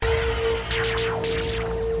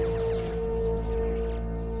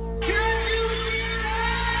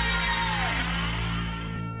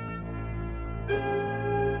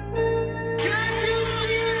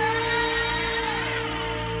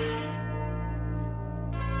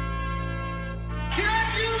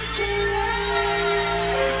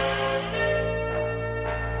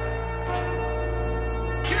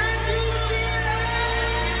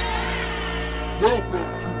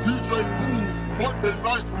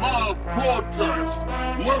live broadcast.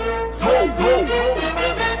 Let's go, go, go.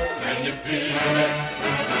 Can you feel it?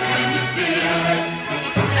 Can you feel it?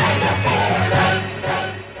 Can you feel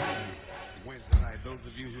it? Wednesday night, those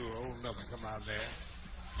of you who are old enough to come out there,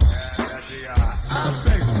 at the I'm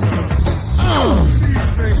basement.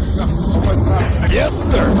 What's up? Yes,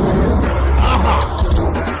 sir.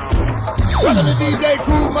 Welcome to DJ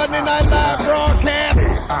Crew Monday Night Live broadcast.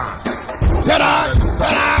 Tonight.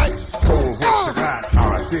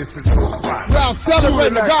 Well,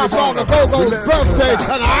 celebrating the Godfather Go-Go's birthday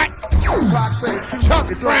tonight. Chuck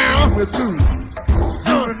Brown.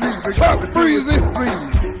 Chuck Breezy.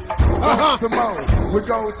 We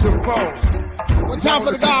go to four. One time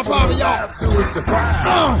for the Godfather, y'all.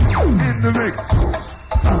 In the mix.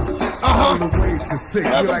 All the way to six.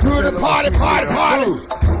 Welcome to the party.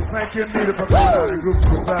 Thank you, Nita, for coming out of the group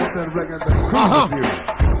of us and record the cruise with you.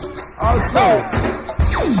 Also,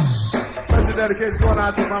 special dedication going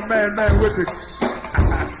out to my man with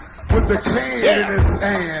the cane in his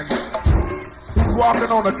hand. He's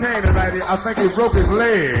walking on a cane tonight. I think he broke his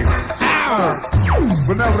leg.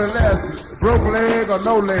 But nevertheless, broke leg or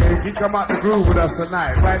no leg, he come out the groove with us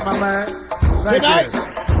tonight. Right, my man? Thank you.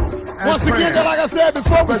 Once again, like I said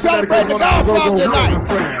before, we celebrate the Godfather tonight.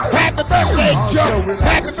 Happy birthday, Chuck.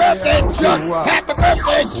 Happy birthday, Chuck. Happy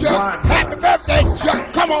birthday, Chuck. Happy birthday,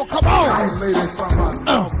 Chuck. Come on.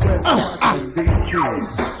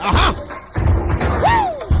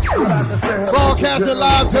 Broadcasting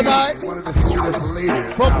live tonight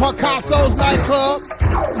from Picasso's nightclub,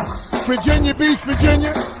 Virginia Beach,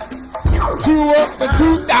 Virginia. 2 up and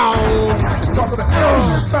 2 down.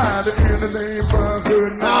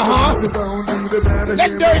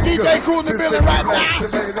 Let Dirty DJ Crew in the building right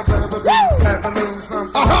now.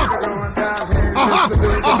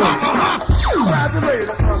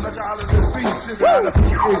 Graduated from the college of speech, you got a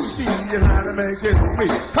PhD in how to make it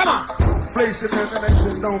speak. Come on. Inflation and the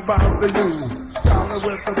nation don't bother you. Dollar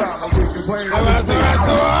with the dollar, we can play.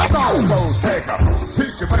 So take a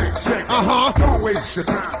teach your bank shake. Don't waste your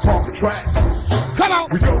time talking trash. Come on.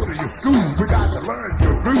 We go to your school, we got to learn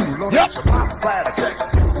your groove. Don't let your mama flat a check.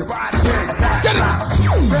 Your body can't get it.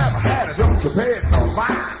 Never had it, don't you pay it no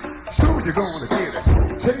mind. Sure you're gonna get it.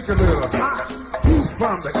 Take a little time. He's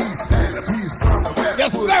from the east and a piece from the west.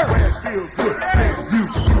 Yes, sir. Where it feels good. And you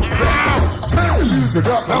turn the music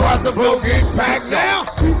up. Now watch the flow get packed now.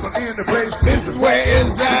 People in the place. This is where is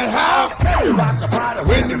that how? You rock the body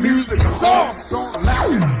When the music is soft. Don't allow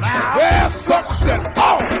it loud. Yeah, something said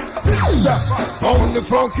off. On the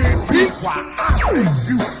funky beat. Why I think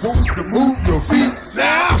you want to move your feet.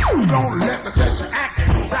 Now, Don't let me catch you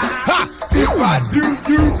acting shy. ha, if I do,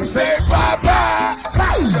 you can say bye-bye.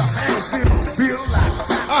 Clap your hands if you feel like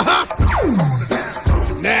Uh-huh.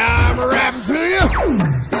 Now I'm rapping to you.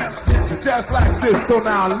 just like this. So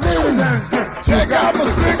now, ladies and gentlemen, Check out my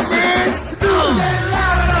slick man.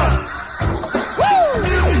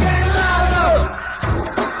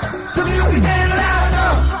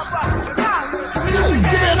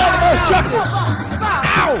 Chuck.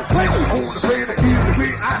 Ow! on the play the easy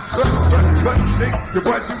way, I cut, shake your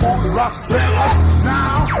butt, you want to rock,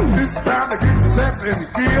 now, this time to get yourself in the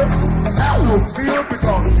gear. Have no fear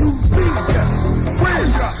because you see ya.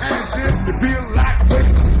 Wave your hands if you feel like it.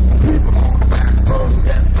 People on the back road,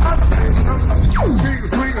 yes, I'm saying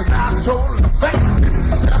fingers swinging down the shoulder, the back.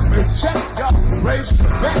 Check your race,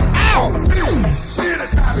 back. Ow!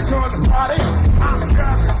 Anytime you join the party, I'm the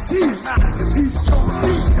guy with teeth, not the teeth, show the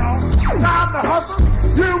teeth, y'all. Time to hustle,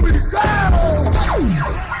 here we go!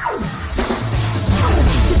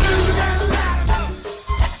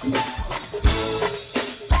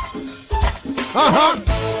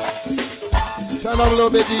 Turn up a little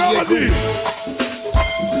bit, DJ Crew.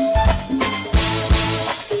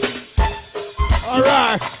 All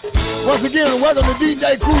right. Once again, welcome to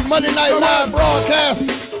DJ Crew Monday Night Live broadcast.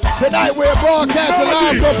 Tonight we're broadcasting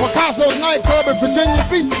live from Picasso's nightclub in Virginia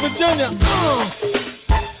Beach, Virginia.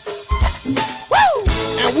 Woo!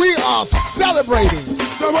 And we are celebrating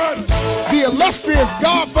the illustrious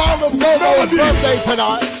Godfather of Go-Go's birthday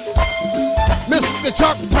tonight, Mr.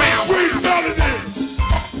 Chuck Brown. Sweet melody.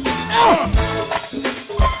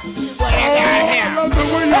 See what I got I here. love the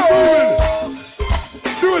way you're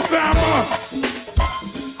moving. Do it, Samba.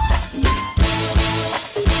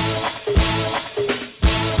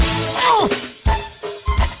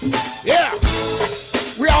 Yeah.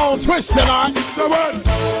 We are on Twitch tonight. So what?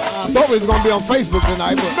 I thought we was going to be on Facebook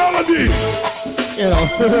tonight, but, Melody. you know.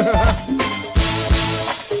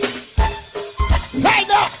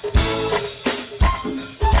 Tighten up.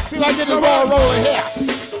 See if I get this ball rolling here.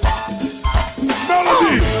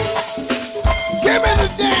 Melody. Give me the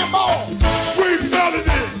damn ball. Sweet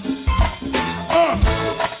melody.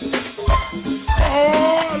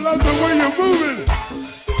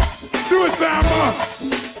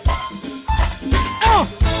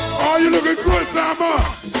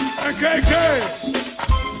 KK.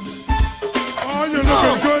 Oh, you're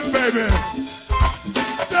looking good, baby.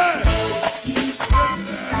 Yeah.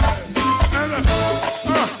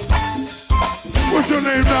 What's your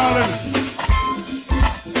name, darling?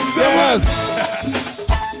 Yes.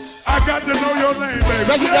 I got to know your name, baby.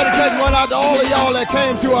 Special dedication one out to all of y'all that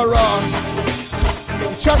came to our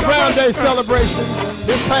Chuck Brown Day celebration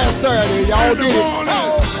this past Saturday. Y'all did it.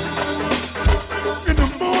 In the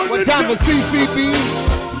morning. One time for CCB.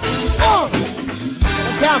 One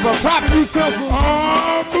time for proper utensils.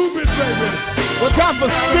 Oh, move it, baby. One time for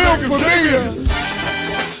Still Familiar.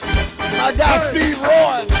 My guy Steve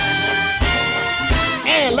Roy.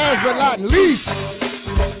 And last but not least,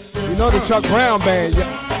 you know the Chuck Brown Band.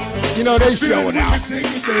 You know they showing out.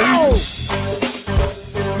 Oh.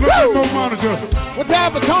 Look at no monitor. What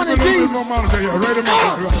time for Tony D? Look at no monitor here. Right in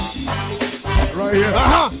my right here.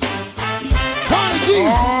 Tony D.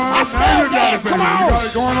 Oh, I smell gas. Come on. You got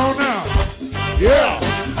it going on now. Yeah.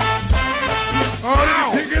 Oh,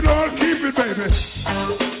 take it or keep it, baby.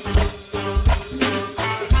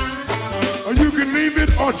 Or you can leave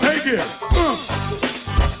it or take it.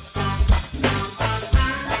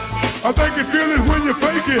 I think you feel it when you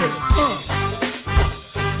fake it.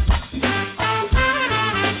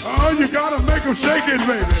 Oh, you gotta make them shake it,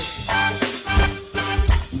 baby.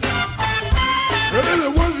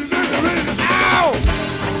 Ow!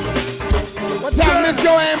 What time, Miss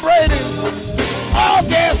Joanne Brady? Oh,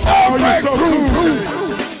 yes, oh, you're so cool.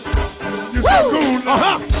 You're so cool.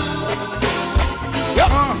 Yep.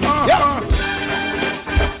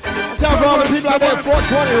 What time for all the people out there at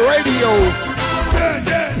 420 Radio?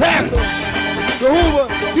 Pastor, the Hoover,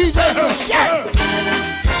 DJ The Shot.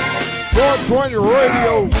 420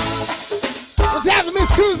 Radio. What's happening, Miss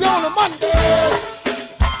Tuesday on a Monday?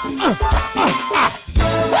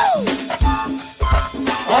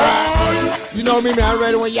 All right. You know me, man. I'm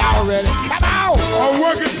ready when y'all ready. Come on. Oh,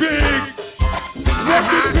 work it big.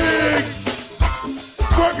 Work it big.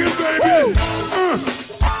 Work it, baby.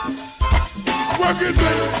 Work it,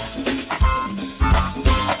 baby.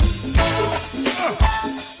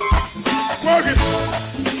 Work it.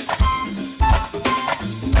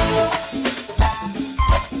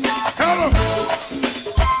 Hello.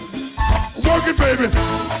 Work it, baby.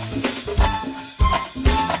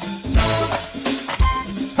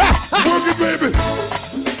 Work it, baby.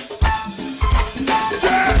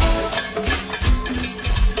 Yeah.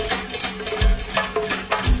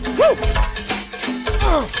 Woo.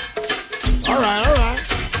 All right.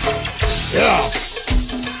 Yeah.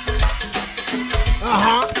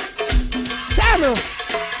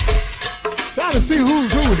 Trying to see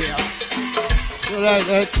who's who here. You know,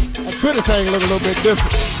 that Twitter thing look a little bit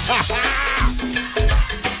different.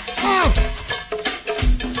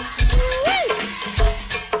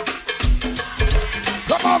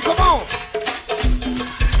 Come on.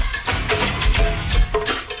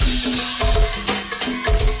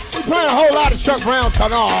 We're playing a whole lot of Chuck Brown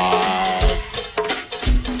tonight.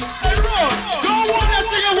 Hey, Roy, don't want that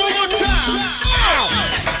thing one more time.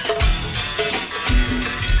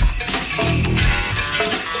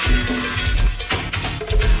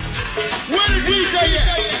 Where the DJ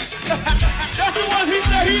at? That's the one he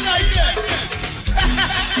said he like that.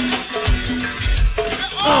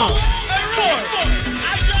 Hey, Roy,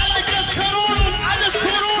 I just cut on him. I just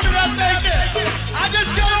put on to that thing there. I just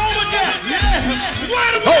got on with that. Yeah.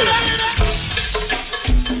 Wait a minute.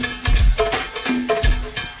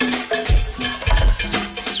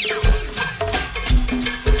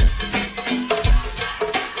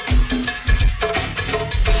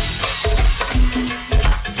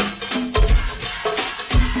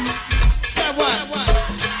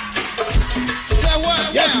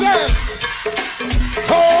 Yes, sir.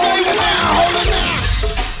 Hold it now.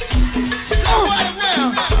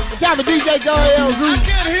 Time for DJ Gael I Root.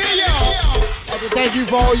 can't hear y'all. I just thank you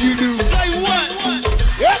for all you do. Say what?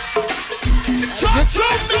 Yep.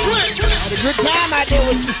 Talk me quick. Had a good time out there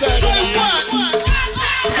with you, sir. Say what?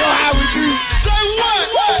 You know how we do. Say what?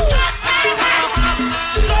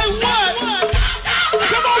 Say what?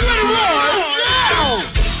 Come on with it, Roy.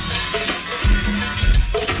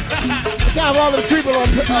 Time for all the people on.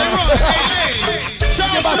 Hey,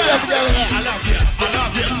 Get myself together now. I love you.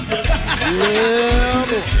 Yeah,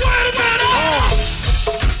 boy. Wait a minute.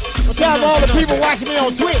 Time for all the people watching me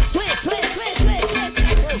on Twitch. I like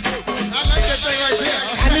that thing right there.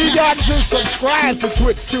 I need y'all to subscribe to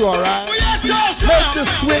Twitch too, all right? Well, yeah, talk Make the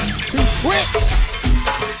switch to Twitch.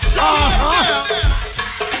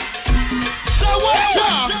 So what,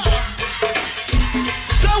 Tom?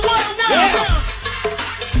 So what now? Yeah.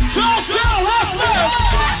 Charlestown Hustlers.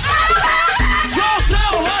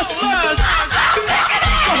 Charlestown Hustlers.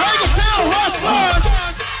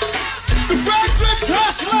 Frederick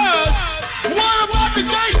Hustlers. What about the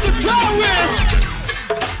gangster terrorists?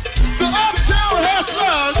 The Uptown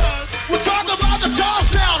Hustlers. We're talking about the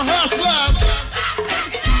Charlestown Hustlers.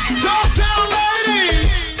 Charlestown ladies.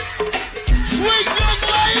 Sweet young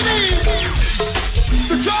ladies.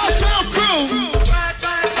 The Charlestown crew.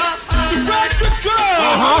 The Frederick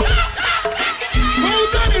girls.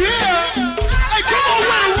 Who's in here? Hey, come on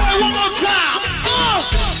with it one more time.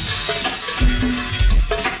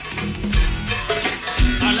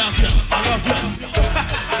 I love you. I love you.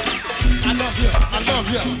 I love you. I love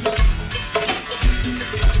you.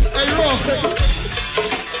 Hey, Roy.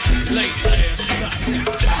 Late last night.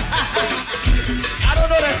 I don't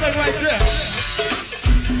know that thing right there.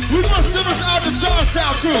 We're going to send us out the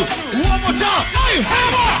Charlestown crew. One more time. Hey,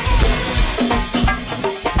 hammer!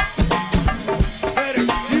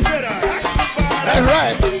 You better ask somebody. That's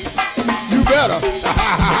right. You better.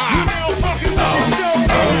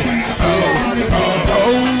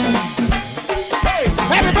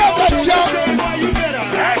 Happy birthday, Chuck. You better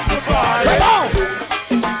ask somebody. Come on.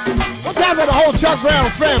 One time for the whole Chuck Brown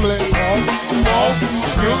family.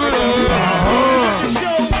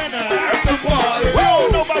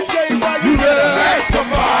 You better ask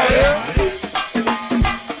somebody.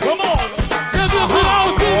 Come on.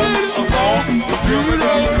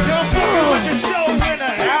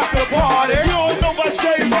 Party. You don't know about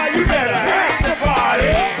Shady White, you better ask somebody.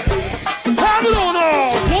 Have it on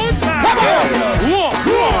all one time. Come on.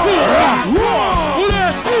 One,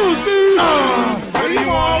 excuse me. What do you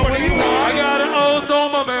want? What do you want? I got an old on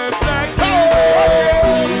my man Black.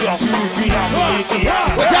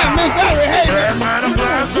 What time, Miss Larry Hayden?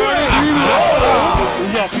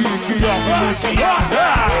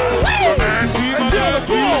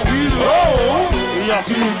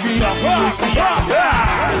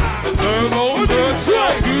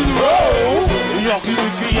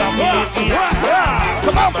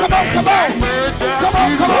 Come on, come on, come on. Come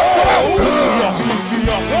on, come on, come on.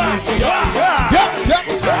 Yep, yep.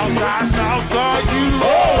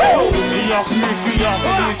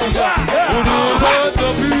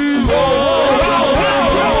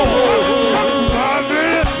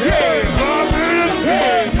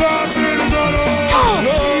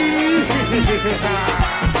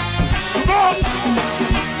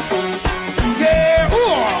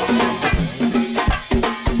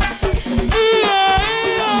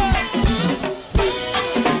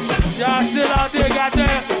 Y'all still out there,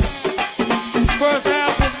 goddamn. First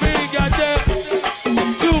half was me, goddamn.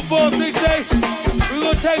 2, 4, 6, 8. We're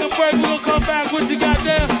gonna take a break. We're gonna come back with you,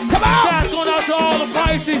 goddamn. Come on. Shots going out to all the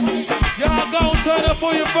Pisces. Y'all gonna turn up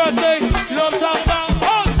for your birthday. You know what I'm talking about?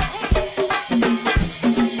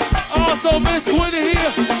 Also, Miss Twitty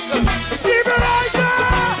here. Keep it right there.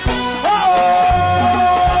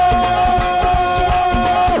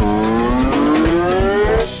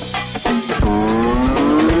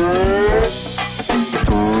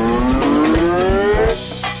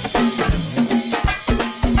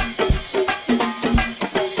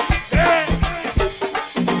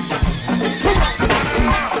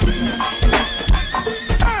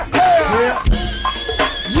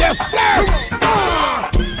 Yes, sir.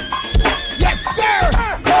 Yes, sir.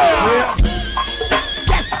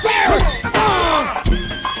 Yes, sir.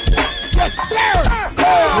 Yes, sir.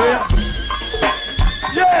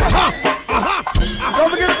 Don't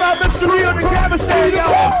forget about Mr. Lee on the camera stand,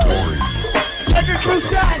 y'all. Take a few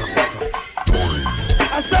shots.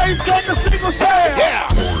 I say take a single shot. Yeah.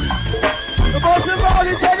 The most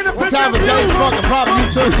important, taking a One picture time of for James you. Funk and Pop You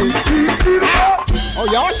Too. Oh,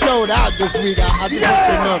 y'all showed out this week. I just want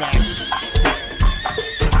you to know that.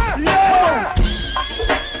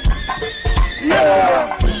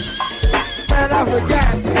 Man, I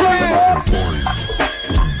forgot.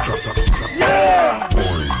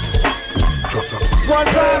 One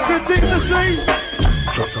time, 15th the street.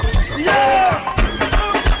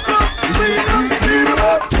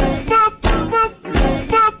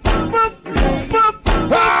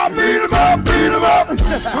 Ah, beat 'em up, beat 'em up.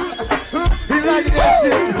 He like that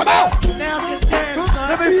shit. Come on.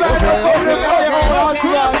 Let me find out what they got here on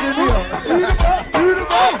entourage in here.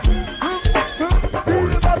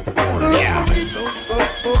 Yeah.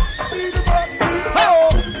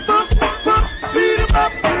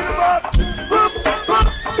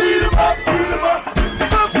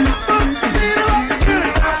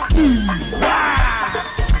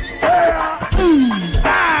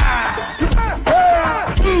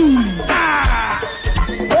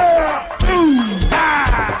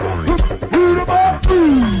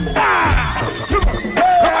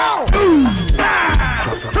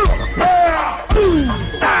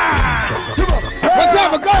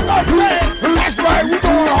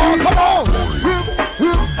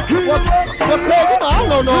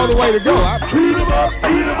 way to go. I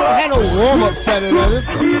had no warm-up setting on this.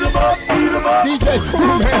 DJ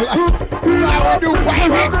Cool, man, like, I want to do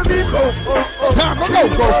wavy. Time for go,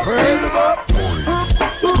 Craig.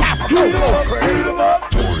 Time for go, Craig.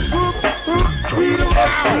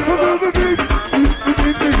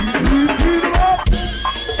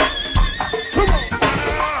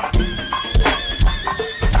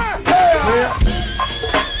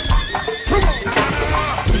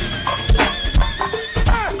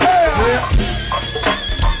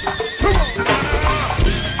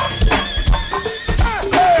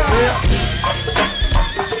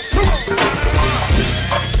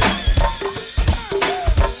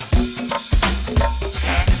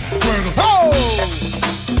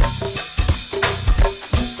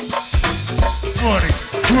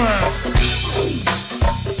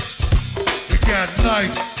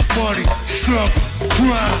 Money, struggle,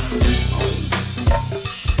 grind.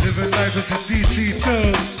 Living life as a DC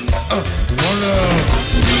thug. One love.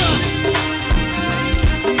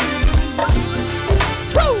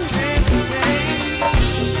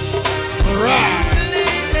 Right.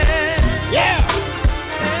 Yeah.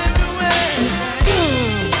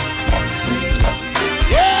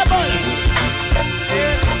 Yeah, buddy.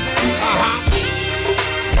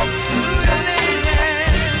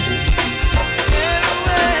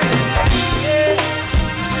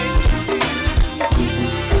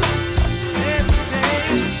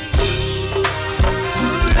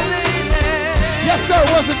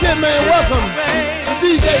 Once again, man, welcome to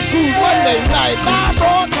DJ Cool Monday Night live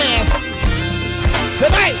broadcast.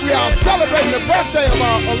 Tonight we are celebrating the birthday of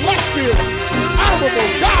our illustrious, honorable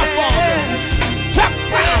godfather, Chuck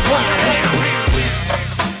Brown.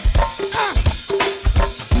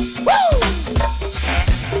 Woo!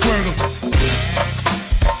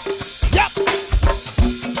 Yep.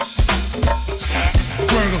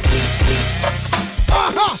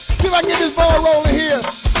 See if I can get this ball rolling here.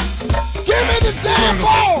 Give me the damn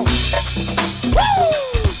ball! Woo!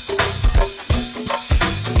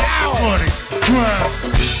 Money, crime.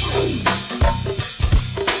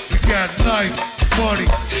 We got life, money,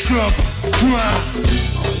 struggle, crime.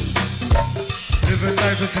 Living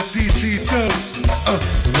life as a DC thug.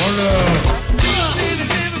 One love.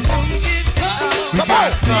 We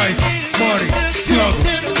got life, money, struggle,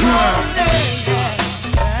 crime.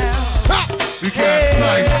 We got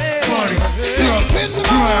life, money, struggle,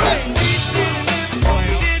 crime.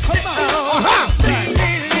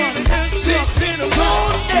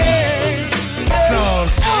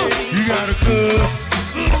 You got a good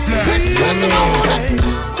black 6 in the morning.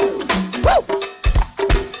 Woo!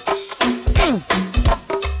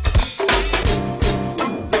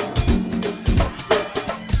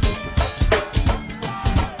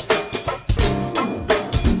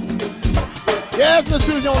 Yes, Miss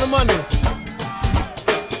Susie on the Monday.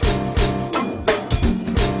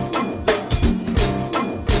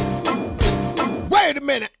 Wait a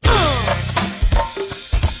minute.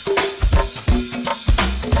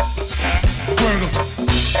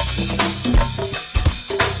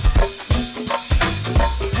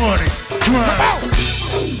 Money, crime.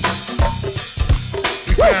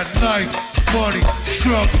 We got life, money,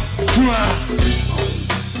 struggle, crime.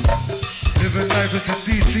 Living life as a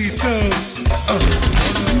DC thug.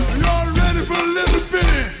 Y'all ready for a little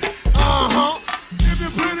bitty? Give me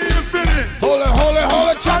plenty of bitty. Hold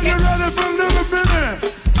it, Chuck. Are you ready for a little bitty?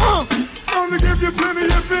 Only give you plenty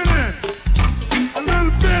of bitty. A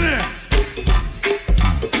little bitty.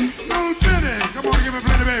 Little bitty. Come on, give me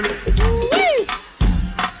plenty, baby.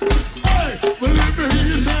 Well, let me hear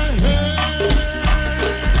you say, hey,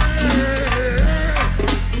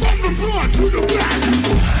 from the front to the back.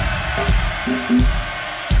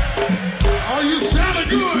 Are you sounding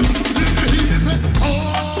good? Let me hear you say, oh,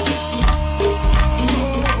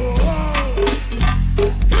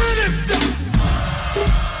 hit it.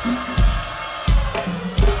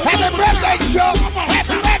 Happy birthday, Chuck.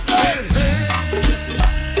 Happy birthday.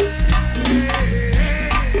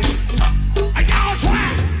 Y'all try.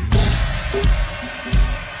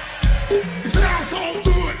 It sounds so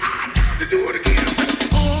good, I got to do it again.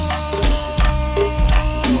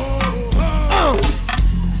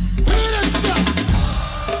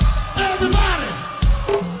 Everybody,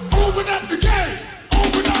 open up the gate.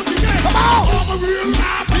 Open up the gate. Come on. All the real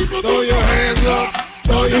live people, throw your hands up.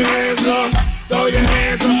 Throw your hands up. Throw your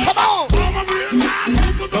hands up. Come on. All the real live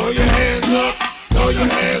people, throw your hands up. Throw your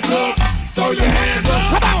hands up. Throw your hands up.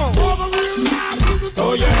 Come on. All the real live people,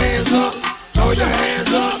 throw your hands up. Throw your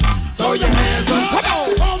hands up. Throw your hands up. Come on.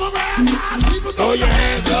 All the real live people, throw your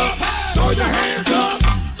hands up. Throw your hands up.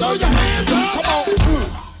 Throw your hands up. Come on.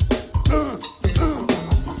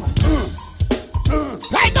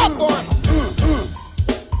 Take up.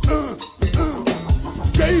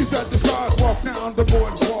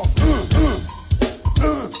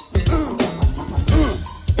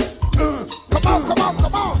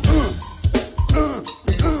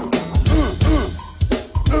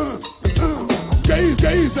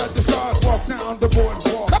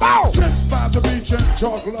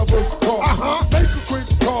 talk lovers talk. Make a quick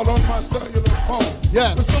call on my cellular phone.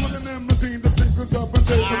 Yes. For some of the limousine, the fingers up and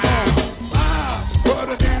take them on. What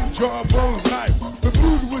an enjoyable night. The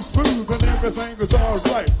mood was smooth and everything was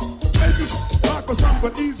alright. Ladies, rock was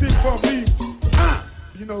something easy for me.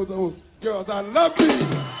 You know those girls, I love you.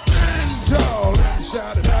 Stand tall and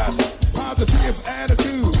shout it out. Positive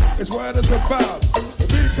attitude is what it's about.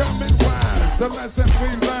 Becoming wise, the lesson we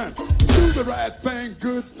learn. Do the right thing,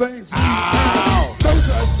 good things we learn. No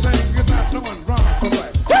such thing as not knowing wrong from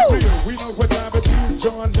right. Real, we know what time it is,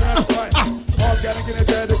 join that fight. All gotta get it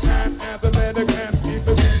better, and athletic, and if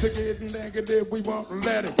it's getting negative, we won't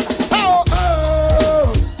let it. Oh,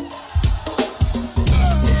 oh.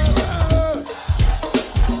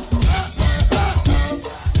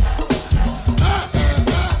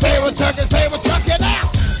 Say what Chuck it now.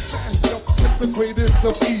 The greatest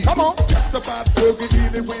of ease. Come on. Just about boogie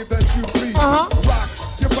any way that you please. Rock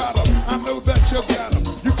your bottom. I know that you got them.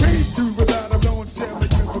 You can't do without them. Don't tell me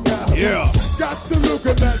you forgot them. Yeah. Got the look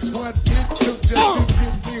and that's what it took just to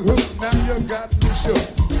get me hooked. Now you got me shook.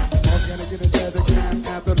 All gotta get it that again,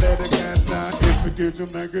 athletic, and now if we get you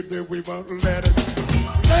negative, we won't let it.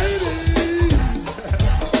 Ladies.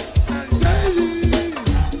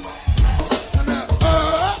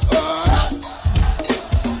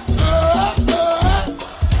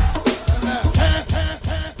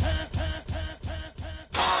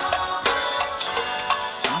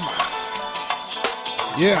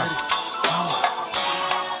 Yeah.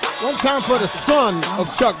 One time for the son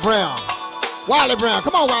of Chuck Brown. Wally Brown.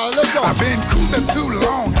 Come on, Wally, let's go. I've been cooling too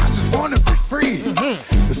long. I just want to be free.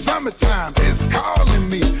 The summertime is calling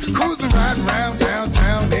me. Cruising right around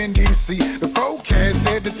downtown in D.C. The forecast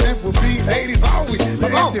said the temp will be 80s always.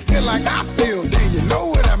 But if you feel like I feel, then you know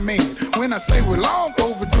what I mean. When I say we're long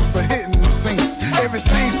overdue for hitting the scenes.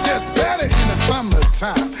 Everything's just better in the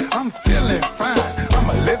summertime. I'm feeling fine.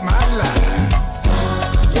 I'ma live my life.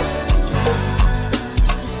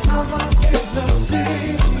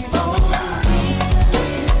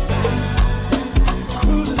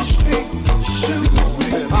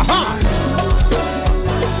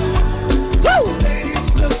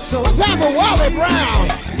 One time for Wally Brown.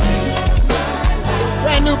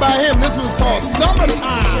 Brand new by him. This was called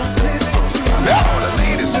Summertime. All the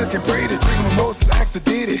ladies looking pretty, drinking mimosas,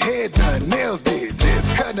 accidentally, head done, nails did,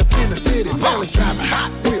 just cutting up in the city. Fellas driving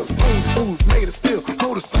Hot Wheels, fools made of steel,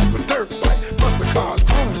 motorcycle, dirt bike, muscle cars,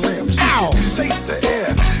 chrome rims. Taste the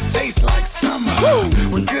air, taste like summer.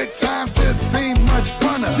 When good times just seem much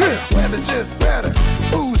funner. Weather just better,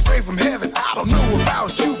 food straight from heaven. I don't know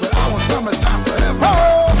about you, but I want summertime forever.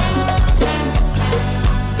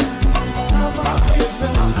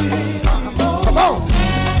 Come on.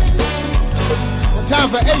 One time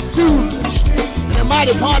for H2 and the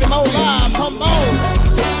Mighty Party Mo Live. Come on.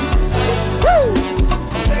 Woo.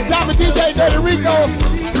 One time for DJ Dirty Rico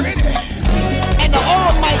and the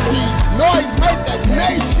almighty Noise Makers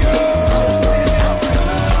Nation.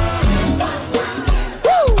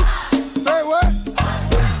 Woo. Say what?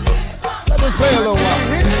 Let me play a little while.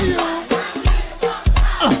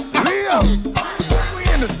 Leo, we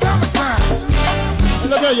in the summertime.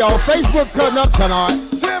 Look at y'all, Facebook cutting up tonight.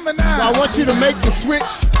 Gemini. So I want you to make the switch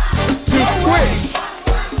to Twitch.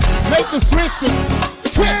 Make the switch to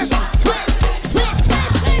Twitch.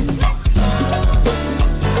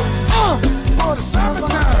 For the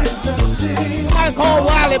summertime. I call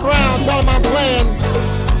Wally Brown, tell him I'm playing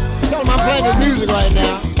his music right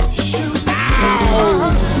now.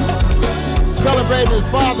 Celebrating his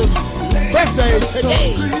father's birthday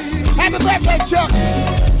today. Happy birthday, Chuck.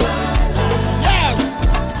 Yes.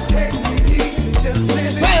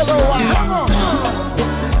 Play a little while.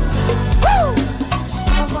 Woo.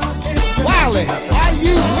 Wally, are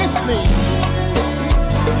you listening?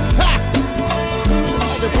 Ha.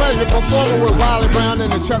 It's a pleasure performing with Wally Brown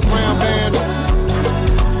and the Chuck Brown Band.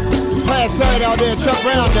 This past Saturday out there, Chuck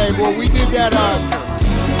Brown Day, boy, we did that,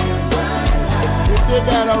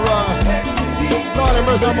 Lord have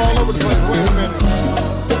mercy, I'm all over the place. Wait a minute.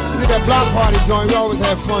 We did that block party joint, we always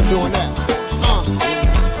have fun doing that.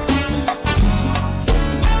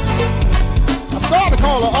 I started to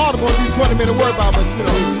call an audible and do 20-minute work out, but you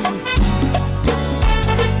know.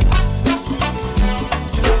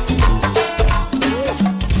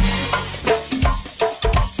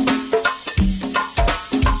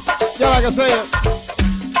 Yeah, like I said,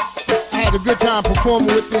 I had a good time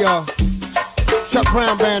performing with the Chuck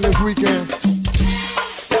Brown Band this weekend.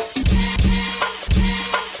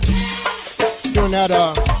 Doing that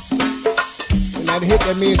hit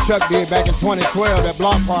that me and Chuck did back in 2012, that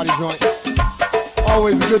block party joint.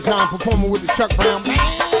 Always a good time performing with the Chuck Brown Band.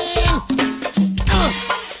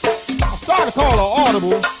 I try to call an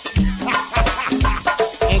audible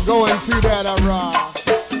and go into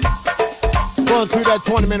that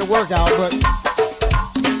 20-minute workout, but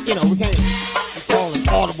you know we can't call an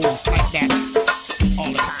audibles like that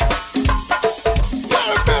all the time. Wait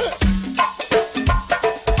a minute.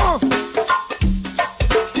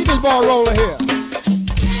 Keep this ball rolling here.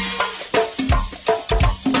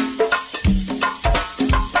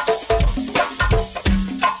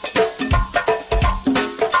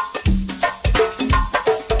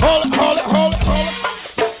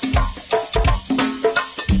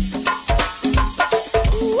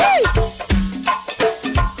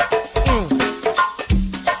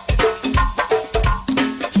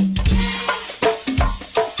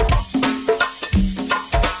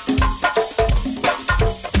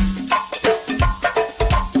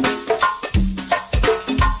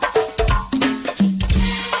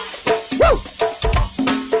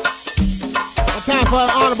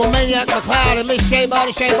 Maniac McCloud and Miss Shea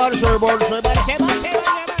Butter, Shea Butter, Shea Butter, Shea Butter, Shea Butter, Shea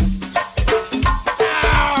Butter.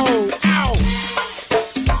 Ow, ow.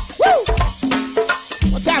 Woo!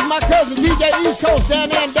 One time for my cousin DJ East Coast down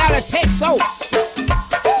there in Dallas, Texas. Woo!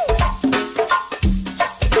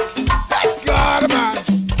 Let's go, man.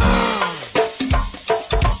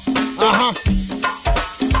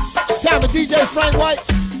 Time for DJ Frank White.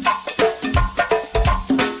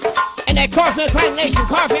 And that Coffee and Crank Nation,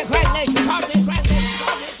 Coffee and Crank Nation, Coffee and Crank Nation.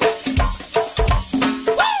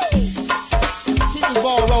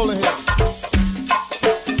 Ball rolling here.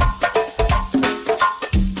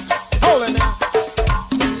 Hold it now.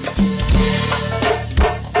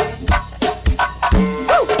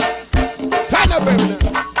 Woo! Tighten up, baby, now.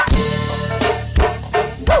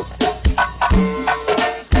 Woo!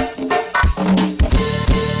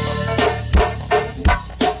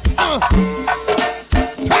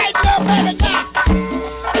 Tighten up, baby, now.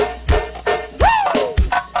 Woo!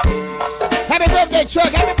 Happy birthday, Chuck.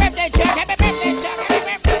 Happy birthday, Chuck. Happy birthday, Chuck.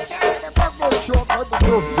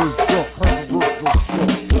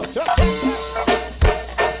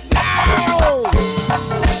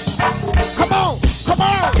 Come on, come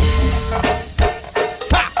on.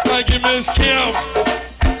 Thank you, Miss Kim.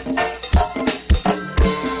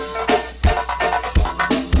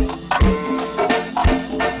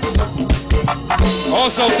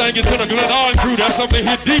 Also, thank you to the Glenard crew. That's up in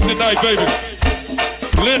here deep tonight, baby.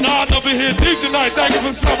 Glenard up in here deep tonight. Thank you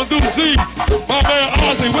for coming through the sea. My man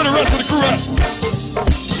Ozzy, where the rest of the crew at?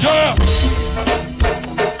 Yeah.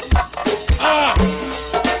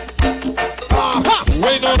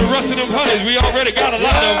 Waiting on the rest of them honeys. We already got a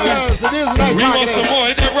lot of them. We want some more.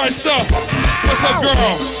 Ain't that right stuff? What's up,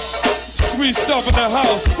 girl? Sweet stuff in the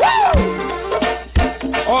house.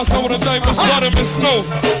 Also want to thank Miss Water and Miss Snow.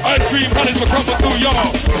 Ice cream honeys for coming through, y'all.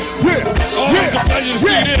 Always a pleasure to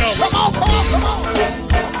see them. Come on, come on, come on.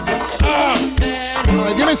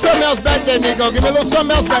 Give me something else back there, Nico. Give me a little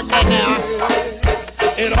something else back there now.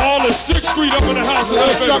 And all the 6th Street up in the house. A little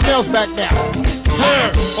something else back there.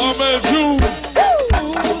 Yeah, my man June.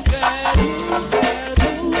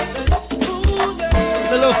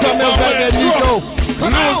 Give me a little something else back there, Nico.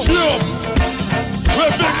 Come on. Chill.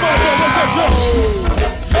 Red Big Mother, what's up, Joe?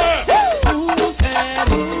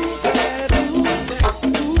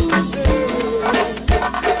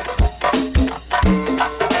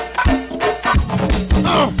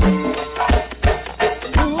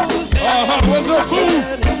 What's up, boo?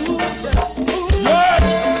 Yeah.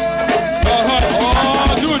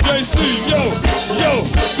 Do it, JC. Yo.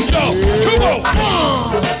 Come on.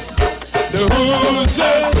 The hood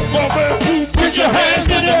said, my man, boo, put your hands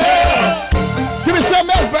in the air. Give me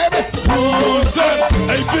something else, baby. Hood said,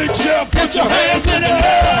 hey, Big Jeff, put your hands in the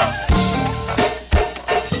air.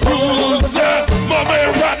 Hood said, my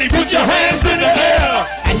man, Rodney, put your hands in the air.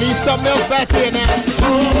 I need something else back there now.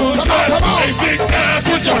 Come on. Hey, Big Nine,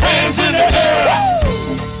 put your hands in the air.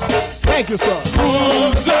 Thank you, sir.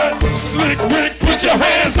 Who's that? Slick Rick, put your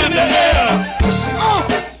hands in the air.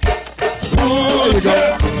 Who's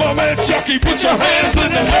that? My man Chucky, put your hands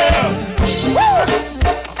in the air.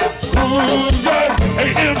 Who's that?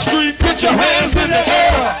 Hey, M Street, put your hands in the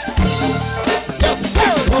air.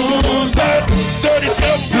 Who's that?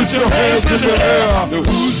 37, put your hands in the air. The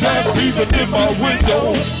who's that peeping in my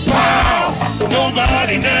window? Wow,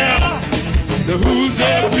 nobody now. The who's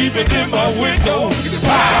that peeping in my window?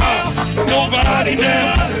 Wow, nobody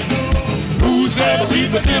now. Who's that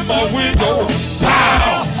peeping in my window?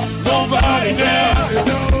 Wow, nobody now.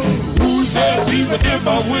 Who's that peeping in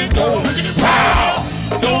my window? Wow,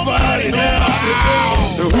 nobody now.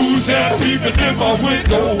 The who's that peeping in my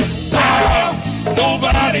window? Wow,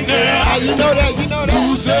 nobody now. You know that, you know that.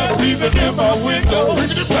 Who's that peeping in my window?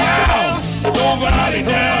 Wow, nobody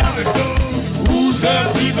now. Who's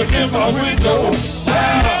that peeping in my window?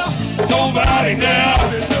 Wow, nobody now.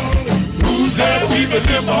 Who's that peeping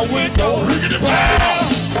in my window? Wow,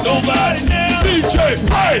 nobody now. DJ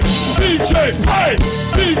play, DJ play,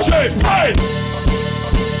 DJ play,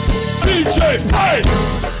 DJ play.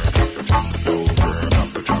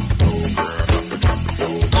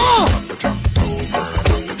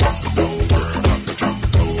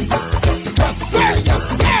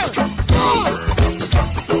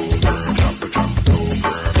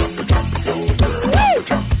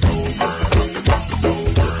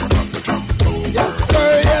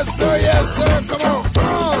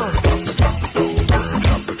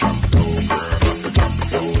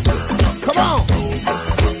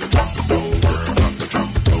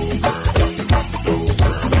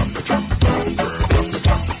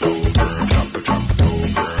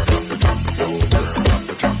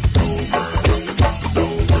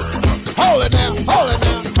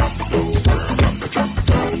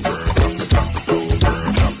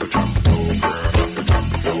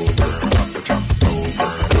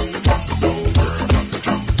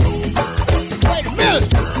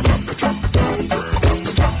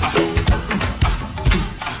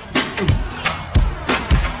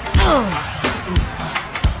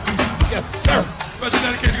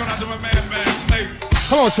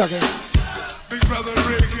 Chucky. Big brother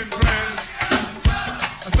Rick and friends.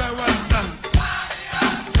 I said, what's up?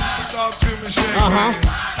 Talk to me, shake hands.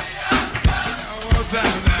 One more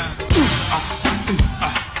time now.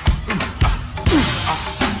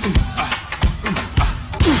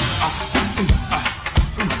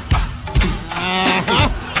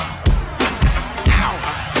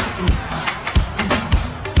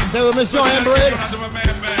 Say with Miss Joanne Bread.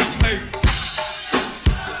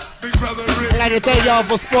 I'd like to thank y'all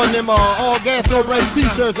for sporting them all gas no break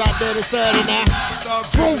t-shirts out there this Saturday night.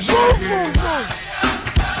 Boom, boom, boom, boom.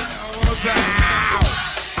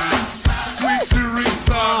 Sweet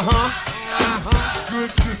Teresa.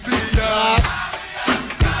 Good to see ya.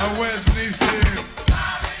 Where's Nisi?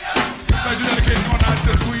 Special dedication going out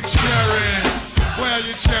to Sweet Cherry. Where are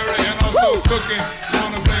you, Cherry? And also cooking. You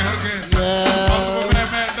wanna play hooking? Yeah. Also my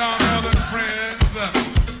man Downhill and friends.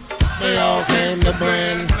 They all came to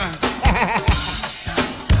blend.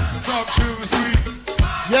 Talk to me, sweet.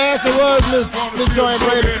 Yes, it was, Miss Joanne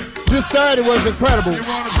Brady. This Saturday was incredible. You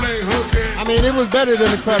wanna play hooking? I mean, it was better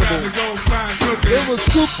than incredible. You gotta go find cooking. It was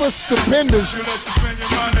super stupendous. You let you spend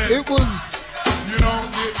your money. It was. You don't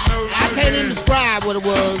get no I can't even describe what it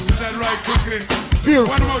was. Is that right, cooking?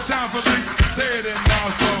 Beautiful. One more time for Big Ted and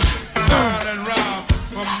also Don and Rob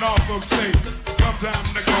from Norfolk State. Sometime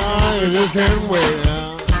they go. I just can't wait.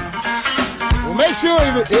 Well, make sure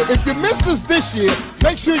if you missed us this year,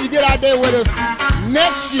 make sure you get out there with us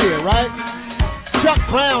next year, right? Chuck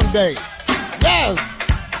Brown Day. Yes.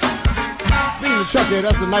 Speaking of Chuck here,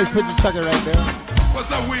 that's a nice picture of Chucky right there.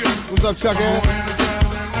 What's up, Will? What's up, Chucky?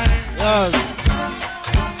 Yes.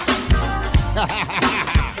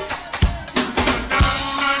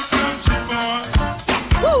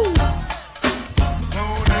 Woo.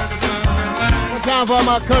 One time for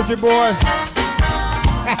my country boys.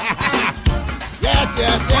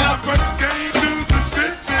 Yes. When I first came to the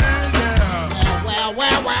city, yeah.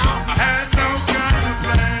 Wow. I had no kind of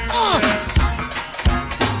plan.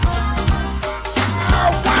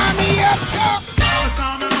 Wind me up, Chuck. All this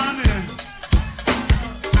time and money.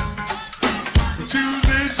 But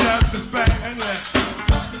Tuesday just as bad.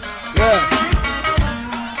 Yeah.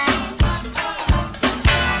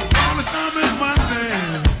 All this time and money.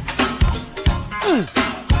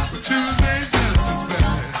 But Tuesday just as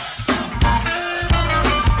bad.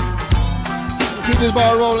 Keep this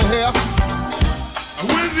ball rolling here.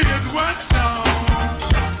 Wednesday is what show.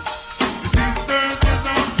 You see, Thursday's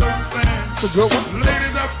also sad. It's a good one.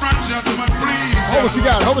 Ladies up front, gentlemen, please. Hold what you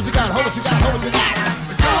got. Call this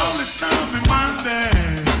time and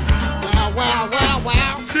Monday. Wow.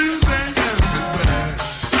 Tuesday just as bad.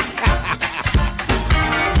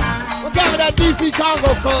 What time of that DC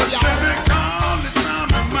Congo club, y'all? Said they call this time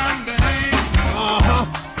and Monday.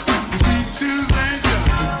 You see, Tuesday just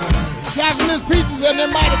as bad. Japanese pizzas and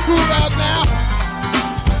them mighty cool right now.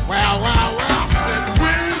 Wow. Said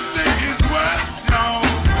Wednesday is what's known.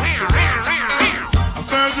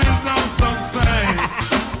 Thursday's also sad.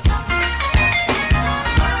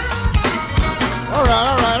 All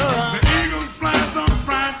right. The Eagle flies on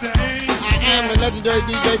Friday. I am the legendary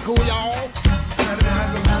DJ Cool, y'all. Saturday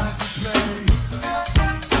I go out to play.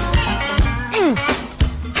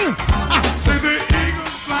 Say the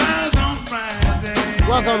Eagle flies on Friday.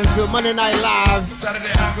 Welcome to Monday Night Live.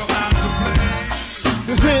 Saturday I go out to play.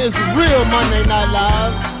 This here is real Monday Night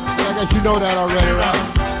Live. I guess you know that already, right?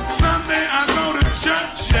 Sunday I go to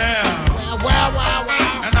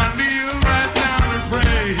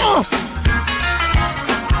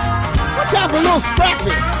Little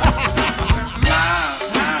Scrappy.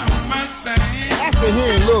 Actually, he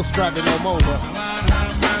ain't Little Scrappy no more, but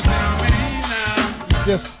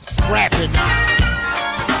just Scrappy now.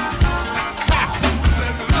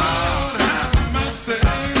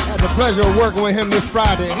 Had the pleasure of working with him this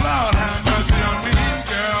Friday.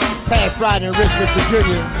 Past Friday in Richmond,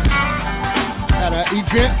 Virginia. At an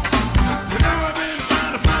event.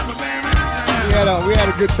 We had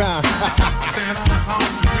a good time.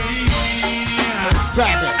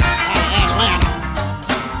 Scrappy out of Atlanta.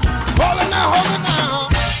 Hold it now.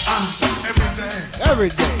 Every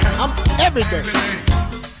day. I'm every day.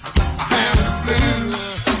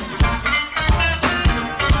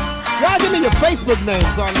 Y'all give me your Facebook name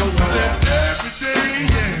so I know you.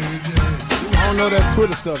 I don't know that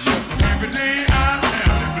Twitter stuff yet.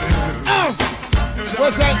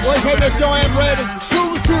 What's that? What's that? That's your hand ready?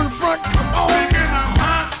 Shoot to the front. Come on.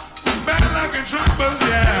 Back like a trumpet,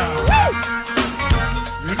 yeah. Woo!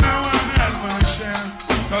 You know I had my share.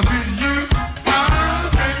 Cause it's you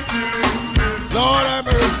I'm into. Lord have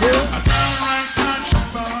mercy. I turn right country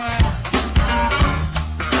boy.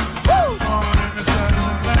 Woo! Born in the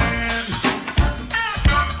southern land.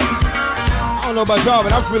 I don't know about y'all,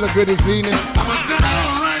 but I'm feeling good this evening. I'm a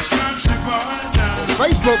downright country boy now.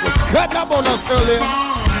 Facebook was cutting up on us earlier.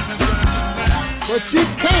 But you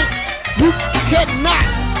cannot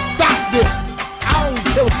stop this. I don't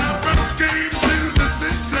care what you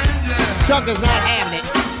Chuck is not having it.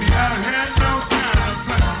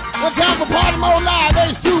 What's time for Party Mode Live?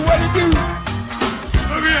 H2, what it do?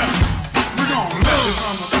 Look here. We're gonna let it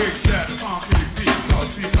from a big that funky beat.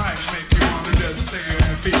 Cause he might make you wanna just stay on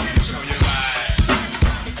your feet and show you right.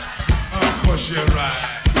 Of course you're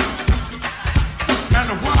right. And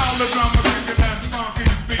while the drummer picking that funky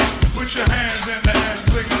beat, put your hands in the air,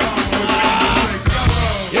 sing along with me. Say, go,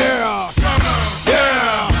 yeah, go,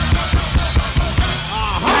 yeah.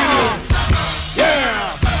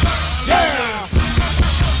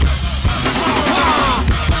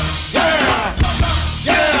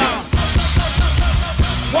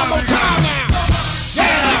 One more time now.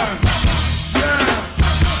 Yeah.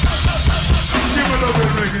 Give a little bit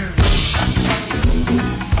again.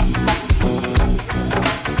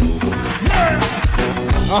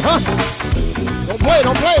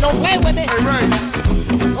 Don't play with me. Hey, Ray.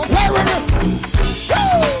 Don't play with me. Woo!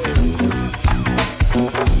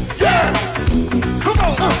 Yeah. Come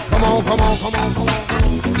on. Come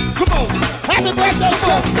on. Happy birthday,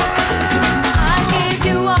 Chuck. I gave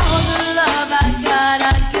you all the love I got. I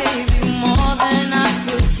gave you more than I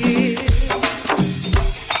could give.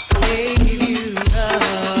 Gave you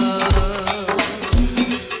love.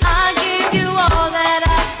 I gave you all that I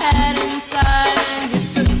had inside, and you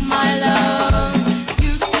took my love.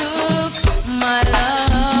 You took my love.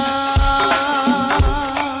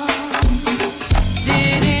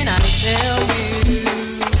 Didn't I tell you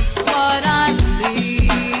what I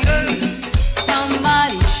believe?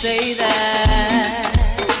 Somebody say that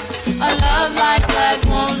a love like that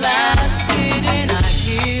won't last. Didn't I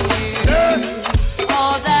give you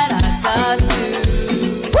all that I got to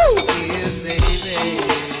give, baby?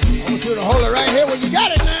 I want you to hold it right here where you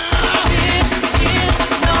got it now. This is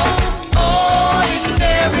no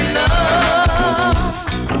ordinary love.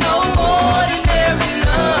 No ordinary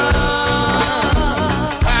love.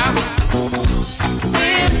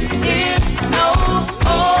 This is no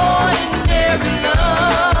ordinary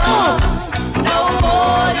love. No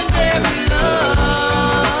ordinary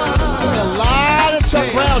love. A lot of Chuck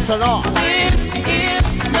Brown turned on. This is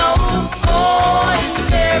no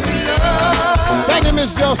ordinary love. Thank you,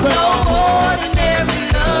 Miss Joseph. No ordinary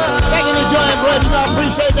love. Thank you, Miss Joanne Brady. I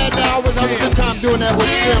appreciate that. Now I always have a good time doing that with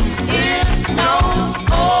This them. is no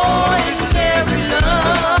ordinary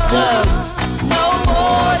love. Yes. No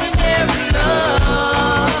ordinary love.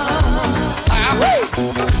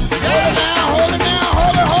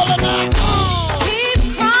 Hold it now. Keep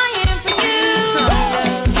crying for you.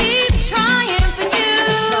 Keep trying for you.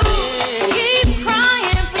 Keep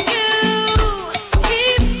crying for you.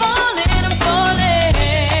 Keep falling and falling.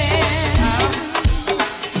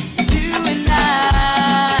 You and I,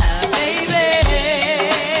 baby.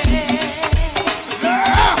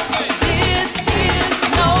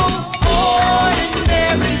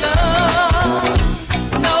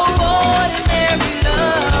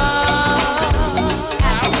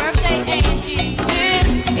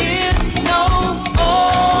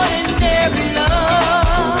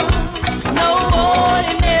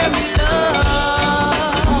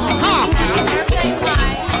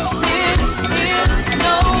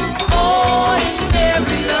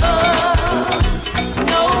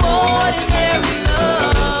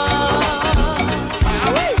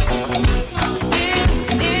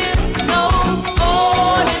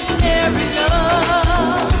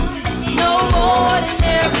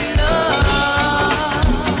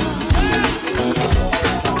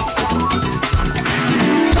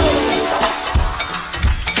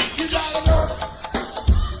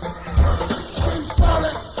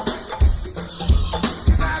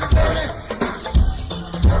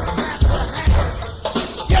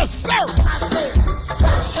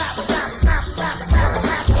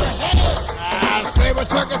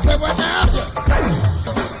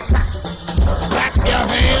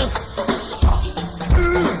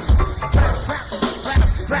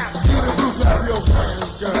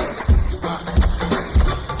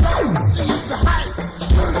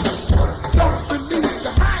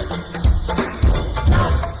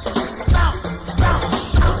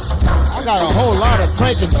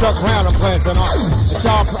 Frank and Chuck Brown are playing tonight. That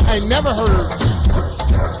y'all ain't never heard.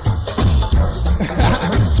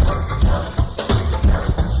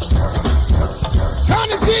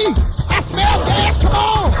 Tony G, I smell gas, come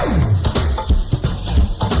on.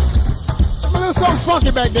 There's something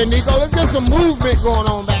funky back there, Nico. There's just some movement going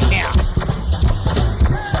on back there.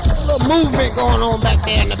 A little movement going on back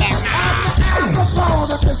there in the back.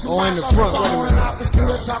 Or in the front. Wait a minute.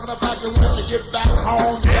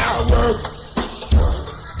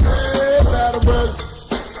 That'll work.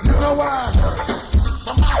 You know why?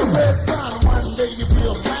 My mom said, son, one day you be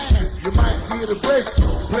a man. You might get a break,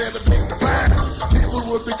 play the big band. People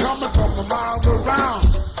will be coming from the miles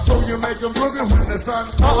around. So you make them boogie when the sun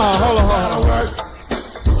comes. Hold on. That'll work.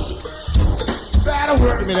 That'll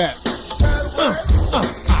work. Give me that.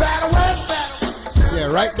 That'll work. Yeah,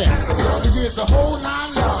 right there. You get the whole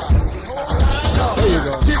 9 yards. There you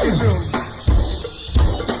go. Give it to me.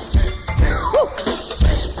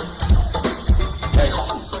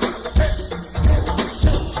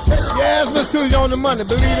 Yes, Mr. Tuesday on the money,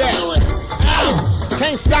 believe that.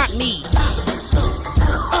 Can't stop me.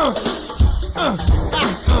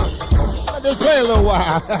 Let this play a little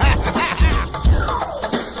while.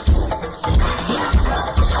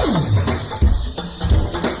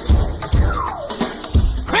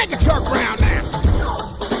 Crank a truck round now.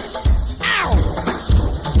 Ow!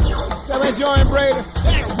 Is that right, Joy and Brady?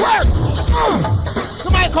 That'll work.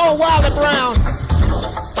 Somebody call Wilder Brown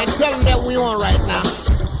and tell him that we on right now.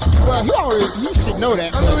 Well, he should know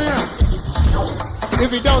that.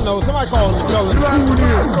 If he don't know, somebody call him and tell him.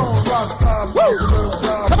 Woo!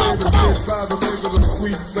 Come on.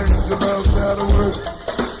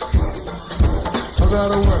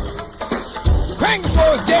 That'll work. Crank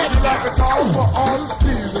for his daddy. Like a dog for all the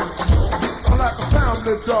season. I'm like a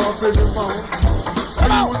family dog, baby mom.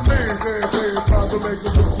 Come on. With me, baby, try to make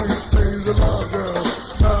it the sweet things of love, girl.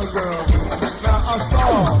 Now I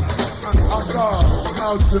saw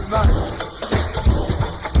out tonight.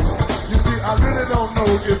 You see, I really don't know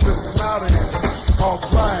if it's cloudy or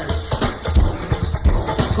bright.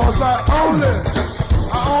 Cause I only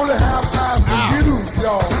have eyes for you,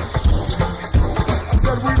 y'all. I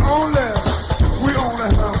said we only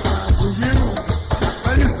have eyes for you.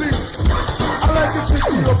 Now you see, I like to pick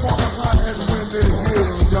you up on the hot and windy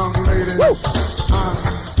hill, young lady.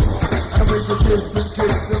 And make a kiss and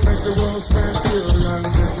make the world stand still, young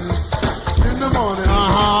lady. In the morning,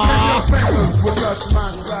 then your fingers will touch my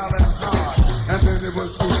silent heart, and then it will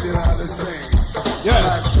teach you how to sing. Yeah.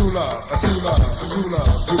 Like true love, a true love, a true love.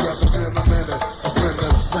 You represent a minute, a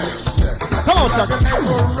splendid thing. Yeah. Come on, Chuck. Like an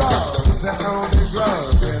April rose that only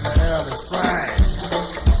grows in the early spring.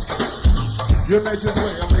 Your nature's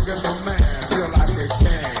way of making a man feel like a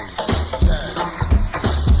king. Yeah.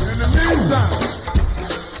 In the meantime,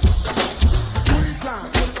 put it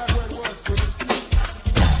back where it was, please.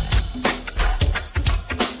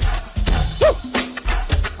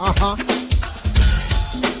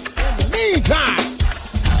 In the meantime,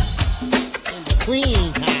 in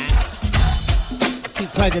between time, keep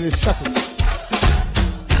cranking this sucker.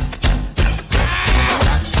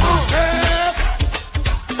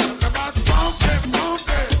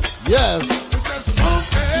 Yes.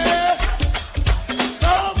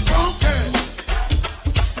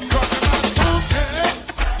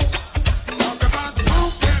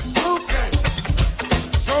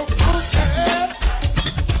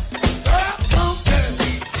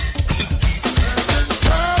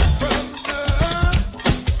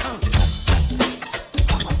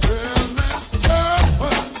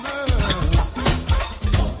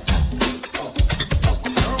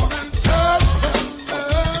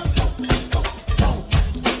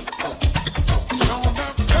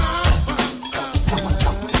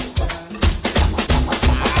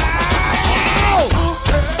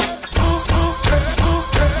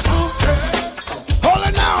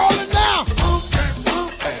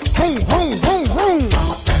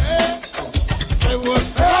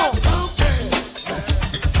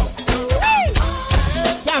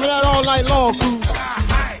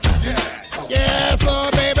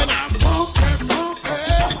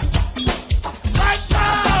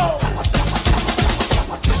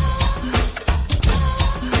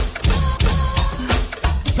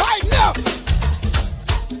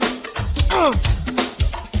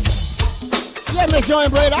 Joy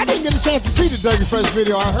and Brady, I didn't get a chance to see the Dougie Fresh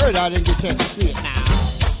video. I heard I didn't get a chance to see it now.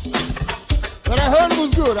 But I heard it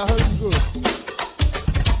was good.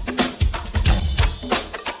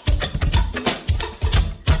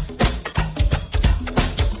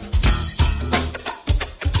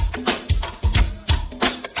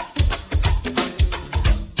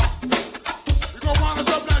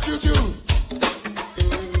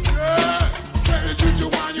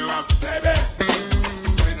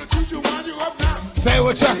 Say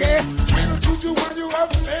what, Chucky?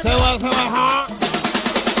 Say what, huh?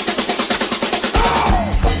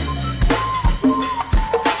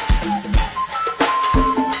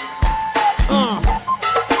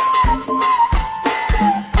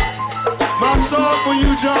 My song for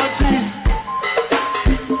you, John Teese.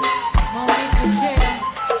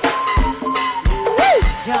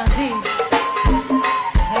 John Teese.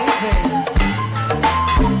 Hey, baby.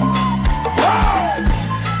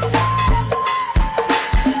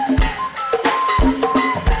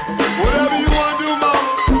 Whatever you want to do,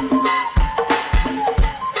 mama.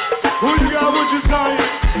 Who you got with you, Tanya?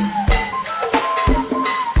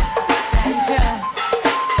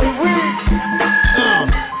 And we.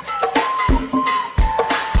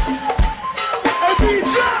 And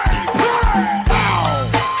DJ, play.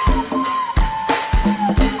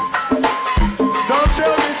 Don't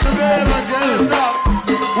tell me today like that. Stop.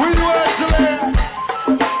 Where you at today?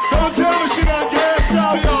 Don't tell me she got gassed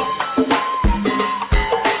out, y'all.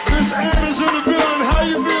 Miss Anna's in the building. How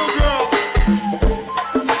you feel, girl?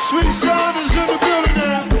 Sweet Sean is in the building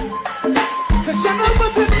now. Cause you know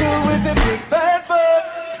what to do with the big bad bug.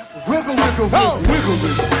 Wiggle, wiggle, wiggle, wiggle,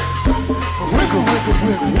 wiggle. Wiggle, wiggle,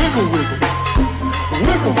 wiggle, wiggle, wiggle.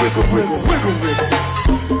 Wiggle, wiggle, wiggle, wiggle, wiggle.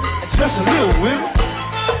 Just a little wiggle.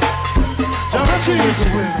 John Teese,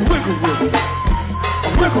 wiggle, wiggle, wiggle.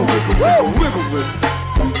 Wiggle, wiggle, wiggle, wiggle, wiggle.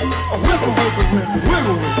 Wiggle, wiggle, wiggle,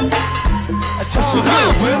 wiggle, wiggle. Just a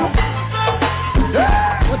little wiggle.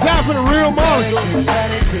 What time for the real monster?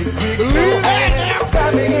 Believe that now.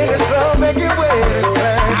 Got me in the club, make it wet.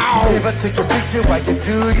 If I take a picture while you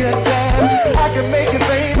do your dance, I can make it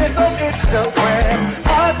famous on Instagram. I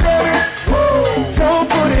love it. Don't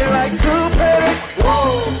put it like two pennies.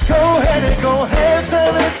 Go ahead and go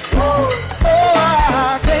handsome it. Oh,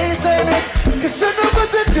 I can't save it. Cause you know what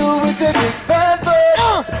to do with the big bad boy.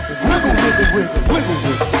 Wiggle, wiggle, wiggle, wiggle,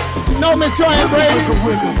 wiggle. No, Miss Joanne Brady. Wiggle,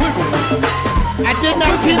 wiggle, wiggle, wiggle. I did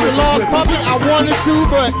not keep the lost puppy. I wanted to,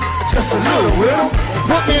 but Just a little wiggle.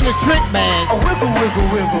 put me in the trick bag. A wiggle, wiggle,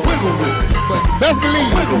 wiggle, wiggle, wiggle. But best believe,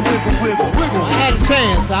 Wiggle, wiggle, wiggle, wiggle. I had a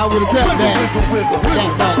chance, I would have kept Wiggle, that. wiggle, wiggle, That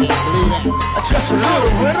wiggle. doggy, believe that. Just a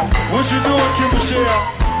little wiggle. What you doing, Kim Michelle?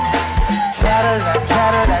 Cadillac,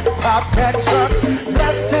 Cadillac, pop that truck.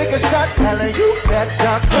 Let's take a shot, telling you that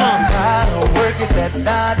duck. Tired of working that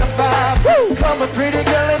 9 to 5. Come a pretty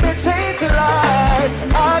girl, let me change your life.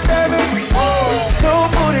 Ah, damn it. Don't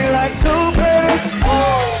put it like two pennies.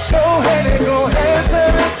 Go ahead and go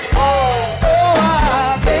handsome it.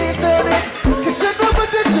 I can't stand it. Cause you know what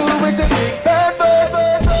to do with the big bad boy.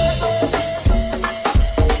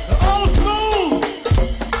 Old school.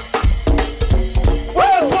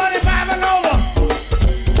 Where's 25 and over?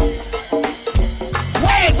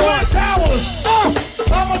 Where's Twin Towers?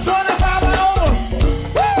 I'm a 25 and over.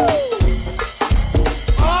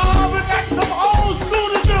 Oh, we got some old school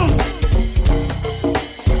to do.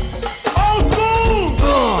 Old school.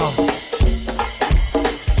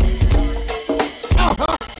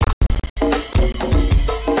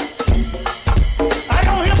 I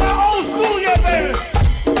don't hear my old school yet, baby.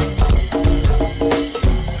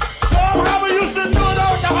 Somehow we used to do it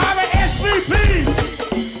on the RSVP.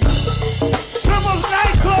 Triples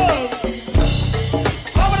nightclub.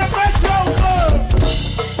 Over the Metro Club.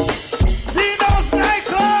 Dino's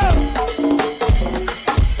nightclub.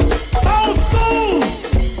 Old school.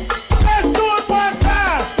 Let's do it one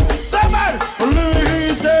time. Somebody. Let me hear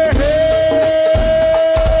you say, hey,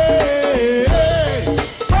 hey.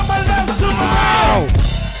 From my left to my right.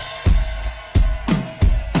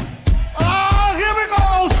 Oh, here we go,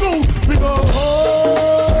 old school. We go, oh,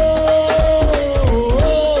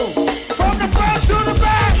 from the front to the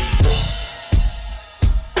back.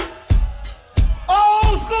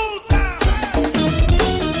 Old school time.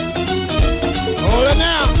 Hold it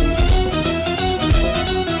now.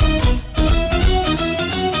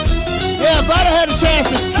 Yeah, if I'd have had a chance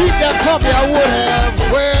to keep that puppy, I would have.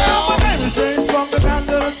 Well, My name is James Funk and I'm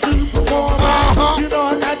the to perform. You know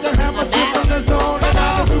I got the hammer tip in the zone and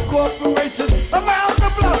I'm a new corporation. Around the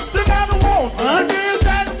block, then I don't want. Here's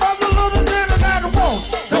that mother little then and I don't want.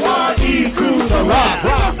 The RE crew to rock.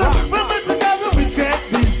 Because when we're together we can't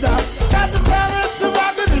be stopped. Got the talent to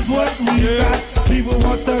rock it is what we got. People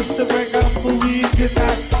want us to break up, but we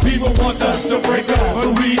cannot. People want us to break up, but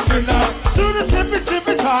we cannot. To the tippy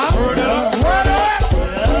tippy top. Word up, word up,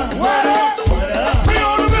 word up, word up. We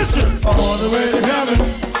on a mission, all the way to heaven.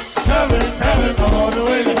 7 heaven, all the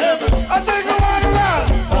way to heaven. I think I wanna ride,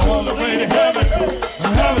 all the way to heaven.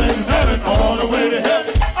 7 heaven, all the way to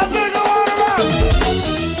heaven. I think I wanna ride.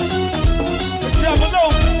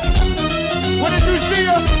 What did you see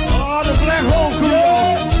her? Oh, the black hole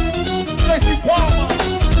crew. Stacey Palmer.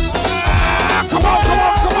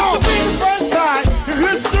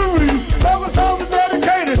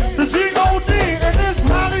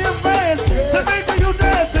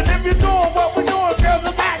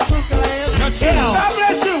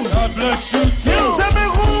 bless you. God bless you too. Tell me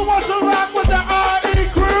who wants to rock with the RE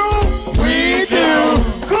crew? We do.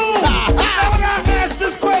 Cool. Now when I ask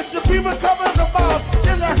this question, people coming about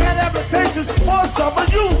in the head applications for some of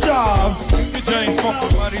you jobs. James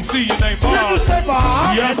Funky Money, see your name, Bob. Did you say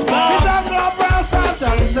Bob? Yes, Bob. He's down the brown side,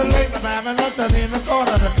 telling to late the man, and that's in the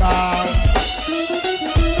corner of the car.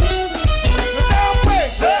 Now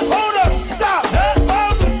wait, hold up, stop,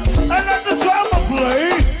 and let the drummer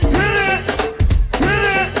play. Hit it, hit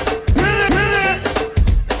it, hit it, hit it.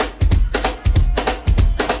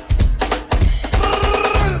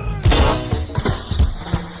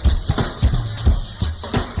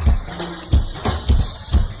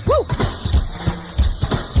 Woo.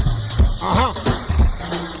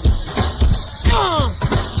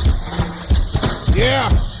 Yeah.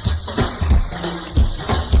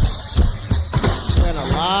 And a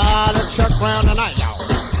lot of Chuck Brown tonight, y'all.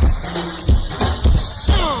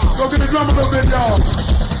 Go get the drum a little bit, y'all.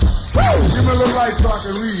 Give me a little light so I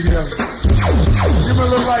can read here. Give me a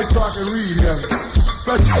little light so I can read here.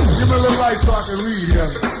 Give me a little light so I can read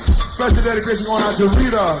here. Special dedication going out to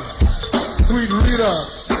Rita. Sweet Rita.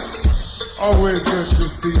 Always good to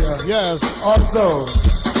see her. Yes. Also,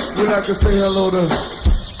 we'd like to say hello to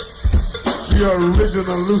the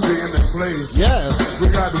original Lucy in the place. Yes. We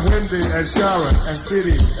got Wendy and Sharon and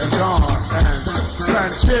City and Dawn and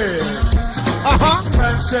Sanchez.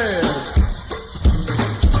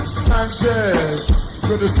 Sanchez.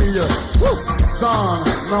 Good to see you. Dawn,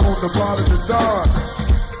 known the part of the dark.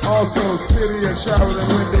 Also, City and Sharon and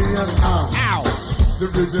Wendy and Ow. the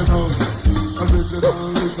original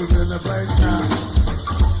Lucy's in the place now.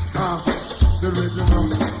 The original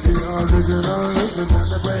Lucy's in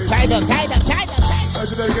the place. Tight up, tight up, tight up, tight up.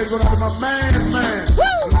 Today going out to my man.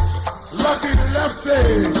 Woo! Lucky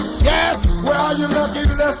Lefty. Yes. Where are you, Lucky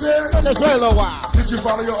Lefty? Let's wait a little while. Did you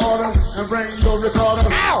follow your order and bring your recorder?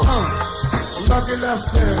 Ow. Lucky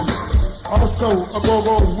Lefty. Also a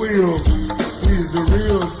go-go wheel. He's the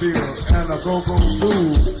real deal. And a go-go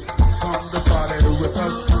dude. Come to party with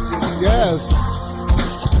us. Yes.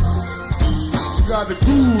 You got the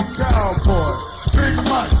cool cowboy. Big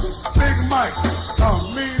Mike. Big Mike.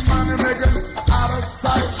 Me money making out of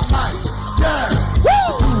sight Mike. Yeah.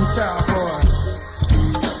 Woo! Cool cowboy.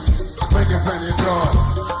 Making plenty of joy.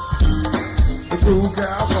 The cool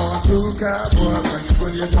cowboy, making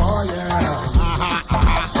plenty of joy, yeah.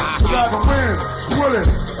 We got the wind, Willie,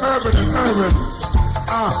 Urban and Urban.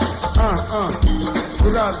 We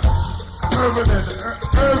got Urban and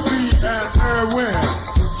Irby and Irwin.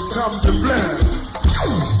 Come to blend.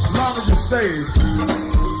 Long as you stay.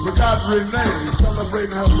 We got Renee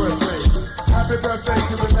celebrating her birthday. Happy birthday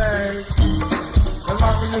to Renee. As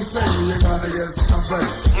long as you stay, you're gonna get some play.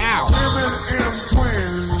 Ow. Women M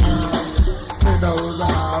twins, they knows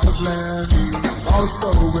how to blend. Also,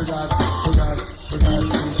 we got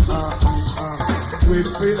sweet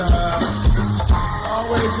Frida.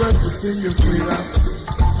 Always good to see you, Frida.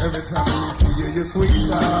 Every time we see you, you're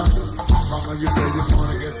sweeter. Mama, you say you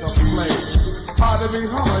wanna get some play. Part of me,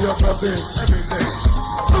 your birthday every day.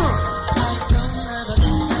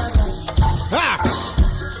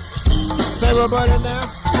 Say what about it now?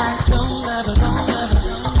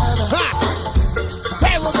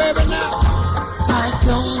 Say what, baby, now?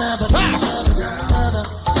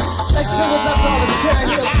 Next sing us up to all the Cherry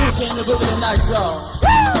Hill crew came to boogie tonight, y'all.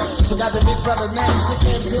 Forgot the big brother's name, she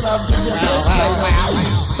came to our vision display.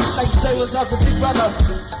 Like to say what's up to big brother.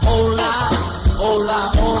 Hola, hola,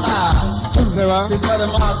 hola. Say what? Big brother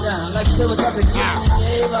Mark down. Like to say what's up to King and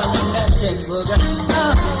Ava and that thing, booger.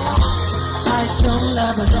 I don't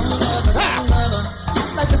love her, don't love her, don't love her.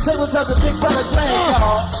 Like to say what's up to big brother Greg,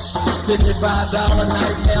 y'all. $55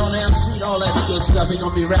 night, down MC, all that good stuff. He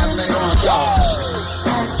gonna be rapping later on, y'all.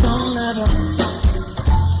 I don't love her.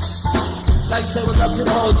 Like say what's up to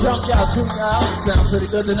the whole junkyard crew now. Sound pretty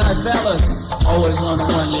good tonight, fellas. Always on the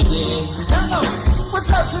one you dig. Hello.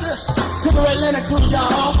 What's up to the Cigarette Leonard crew,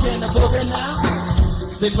 y'all? In the boogie now.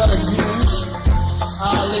 Big brother Juice,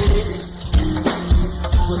 Ali.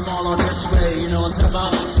 Put them all on this way, you know what I'm talking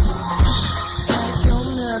about? I don't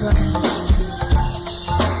love her.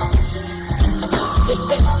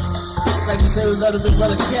 Like you say, what's up to big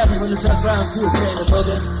brother Kevin when the Tuck Brown crew came to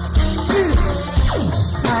boogie.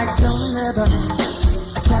 I don't ever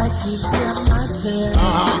try to tell myself.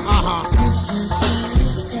 You can see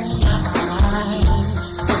it in my eyes.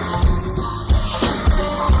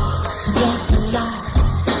 So don't lie,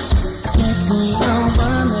 can't do no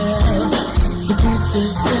one else. The truth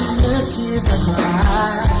is in the tears I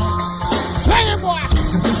cry. Sing it, boy!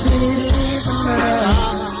 So if it isn't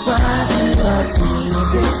love, why do I feel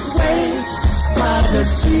this way? Why does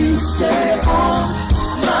she stay on?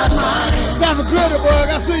 Time for Glitter Bug.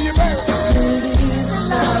 I see you, baby. It is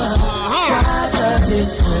love. Why does it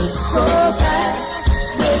hurt so bad?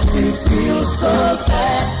 Make me feel so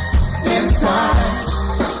sad inside.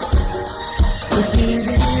 But it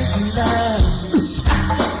is love.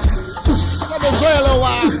 Let me play a little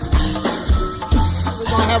while.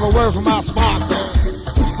 We're gonna have a word from our sponsor.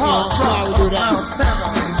 How we do that?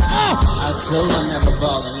 I told you I never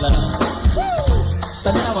fall in love,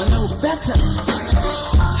 but now I know better.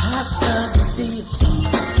 How does it feel?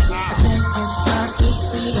 Thinking about this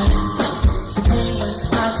feeling, the feeling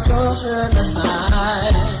I saw her last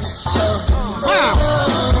night.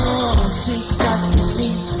 Oh, she got to me.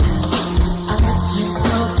 I let you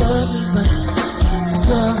know the reason.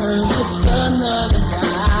 Saw her with another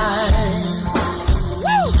guy.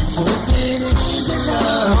 So if it isn't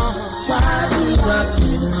love, why do I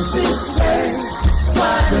feel this way?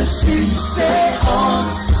 Why does she stay on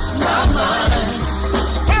my mind?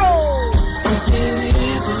 If it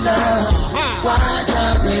isn't love, why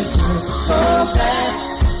does it hurt so bad?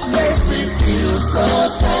 Makes me feel so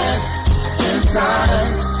sad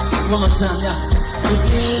inside. One more time, yeah.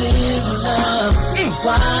 If it isn't love,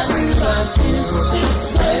 why do I feel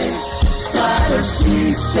this way? Why does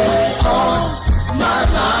she stay on my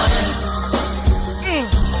mind?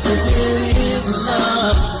 If it isn't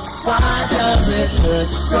love, why does it hurt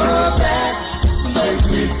so bad?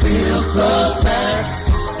 Makes me feel so sad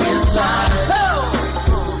inside.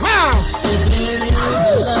 If it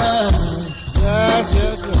isn't love, Yes.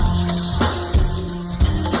 Yes.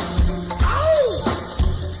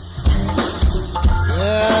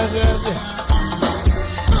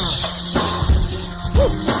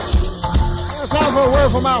 It's time for a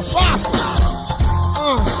word from our sponsor.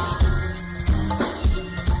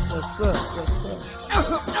 Yes, sir.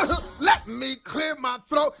 Let me clear my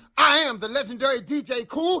throat. I am the legendary DJ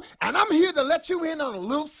Cool, and I'm here to let you in on a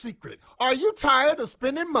little secret. Are you tired of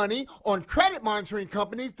spending money on credit monitoring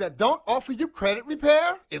companies that don't offer you credit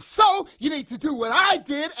repair? If so, you need to do what I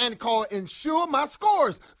did and call Insure My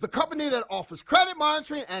Scores, the company that offers credit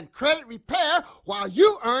monitoring and credit repair while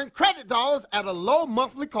you earn credit dollars at a low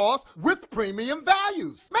monthly cost with premium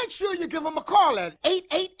values. Make sure you give them a call at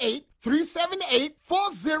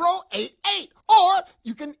 888-378-4088, or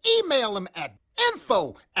you can email them at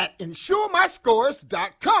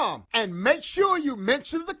info@insuremyscores.com, and make sure you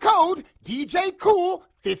mention the code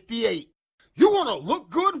DJCool58. You want to look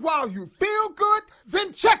good while you feel good?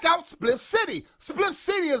 Then check out Spliff City. Spliff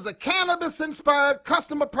City is a cannabis-inspired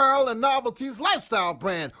custom apparel and novelties lifestyle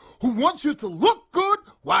brand who wants you to look good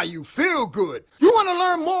while you feel good. You want to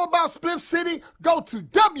learn more about Spliff City? Go to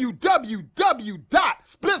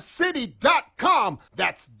www.spliffcity.com.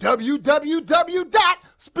 That's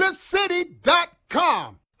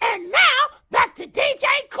www.spliffcity.com. And now, back to DJ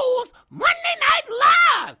Cool's Monday Night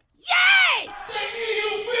Live. Yay! Say EU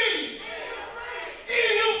fiends!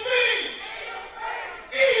 EU fiends!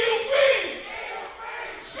 EU fiends!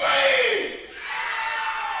 Scream!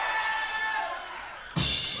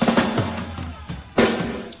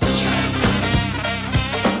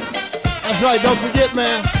 That's right, don't forget,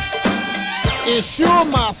 man. Insure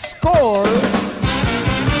My Scores.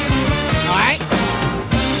 All right?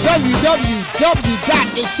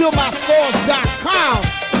 www.insuremyscores.com.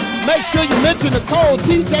 Make sure you mention the code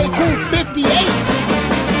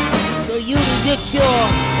DJCool58 so you can get your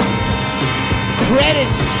credit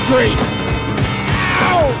straight.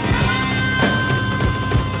 Ow!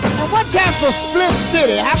 And watch out for Spliff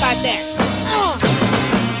City. How about that?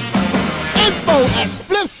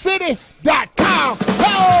 Info@spliffcity.com.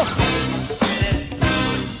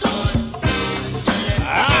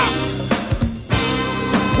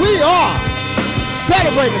 We are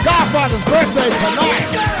celebrating the Godfather's birthday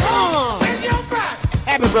tonight.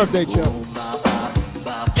 Happy birthday, Chuck.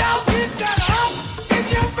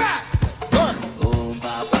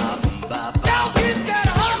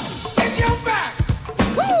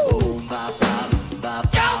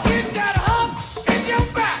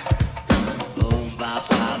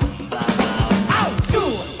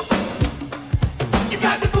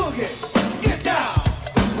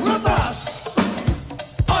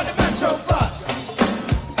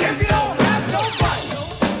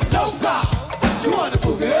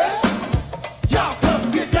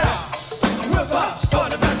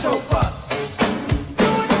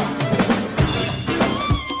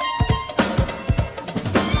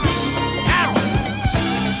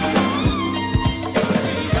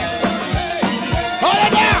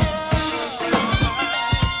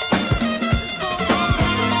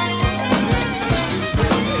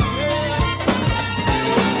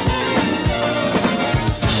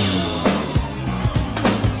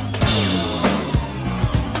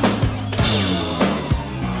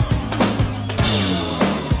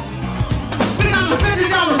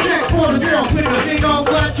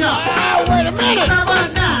 go what y'all. Oh, wait a minute. Summer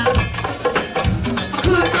now.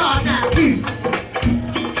 Good God now.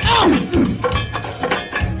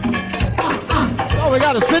 Oh, we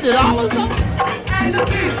got $50. Hey, look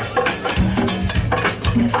here.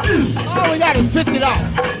 Oh, we got $50.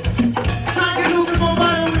 Try to get a little bit more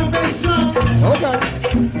money on your bass drum. Okay.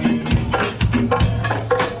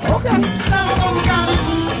 Okay. Some of them got it.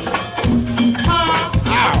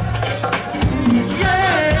 Yes.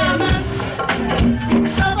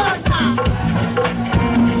 Summer now.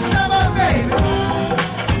 Summer, baby.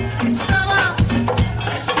 Summer.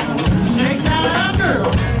 Shake that out, girl.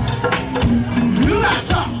 You got to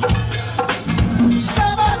talk.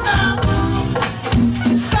 Summer now.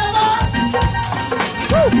 Summer.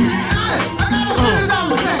 I got a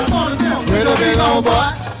 $50 check for the girl. With a big old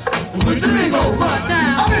butt. With the big old butt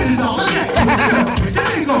now. $50 check. With the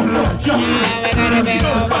big old butt, yo. We got a big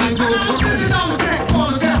old butt. $50 check for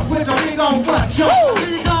the girl with the big old butt, yo.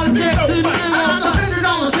 $50 check to the girl. I got a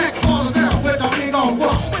 $50 check for the girl with the big old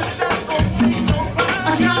butt.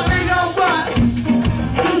 She got a big old butt.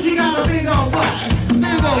 She got a big old butt.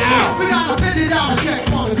 Big old butt. We got a $50 check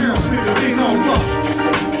for the girl with the big old butt.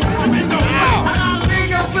 I got a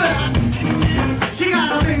big old butt. She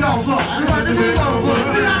got a big old butt. I got the big old butt.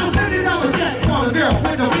 We got a $50 check for the girl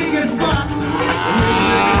with the biggest butt.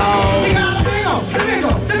 She got a big old butt.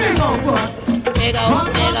 Big old butt.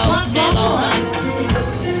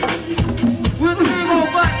 With the big old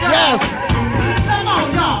butt. Yes. Come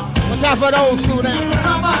on, y'all. What's up for the old school now?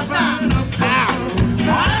 Come on now.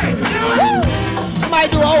 I might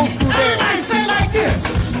do an old school dance. Everybody say like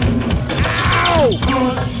this. Ow.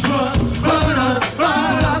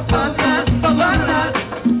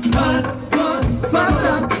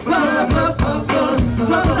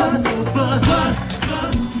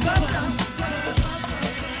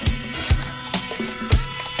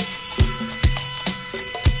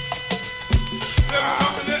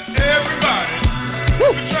 Everybody,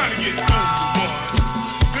 we're trying to get home to one.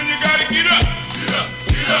 Then you gotta get up. Get up,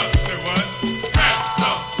 get up. Say what? Have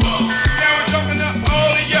some fun. Now we're talking to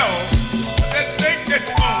all of y'all that think that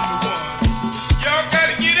you're on to one. Y'all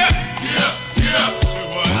gotta get up. Get up, get up. Say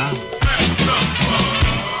what? Have some fun.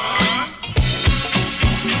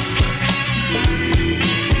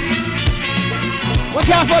 What's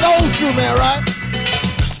up for the old school man, right?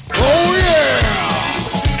 Oh, yeah.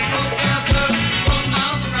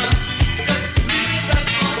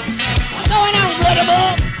 What's going on, brother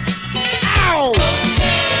boy? Ow.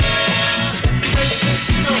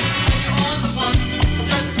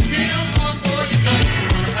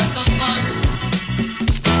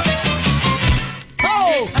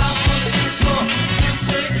 Oh.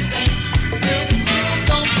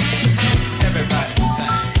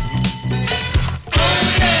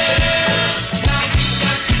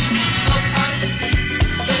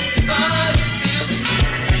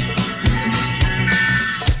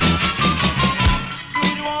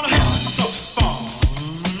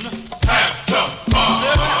 Have some fun.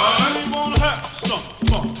 Everybody wanna have some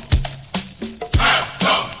fun. Have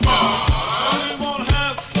some fun. We wanna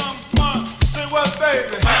have some fun. Say what,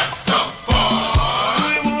 baby? Have some fun.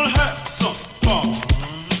 We wanna have some fun.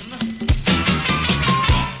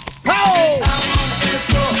 Oh.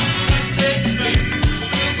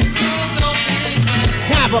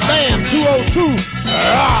 Tampa Bam 202.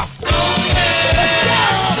 Ah.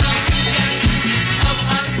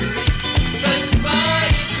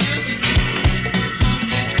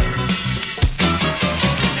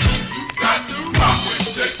 Got to rock and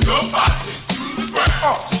shake your body to the ground.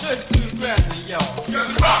 Oh, shake to the ground, y'all.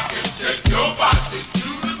 Gotta rock and shake your body to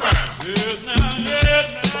the ground. Yes, now, yes,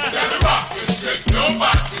 now. Gotta rock and shake your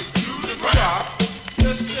body to the ground.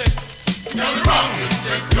 Just shake. Gotta rock and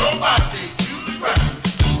shake your body to the ground.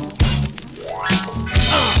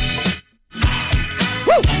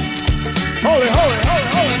 Woo. Holy, holy, holy,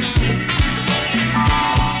 holy.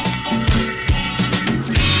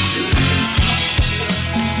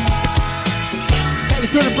 Take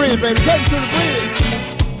it to the bridge, baby. Take it to the bridge.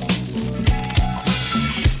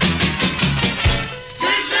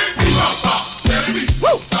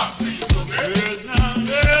 Woo. Yes, now,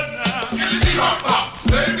 yes, now. Get it rock, rock,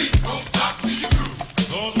 let it beat, don't stop till you groove.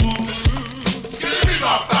 Don't want to groove. Get it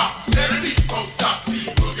rock, rock, let it beat, don't stop till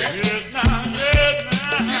you groove. Yes, now, yes,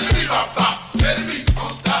 now. Get it rock, rock, let it beat,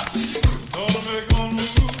 don't stop till you groove. Don't make on the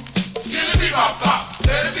move. Get it rock, rock,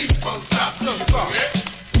 let it beat, don't stop till you groove.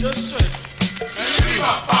 Just shake. Get it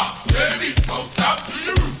rock, rock, let it beat, don't stop till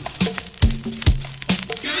you groove.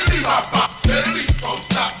 Get it rock, rock, let it beat, don't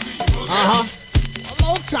stop till you groove. Uh-huh. One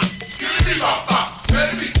more time. Get it rock, rock, let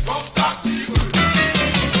it beat, don't stop till you groove.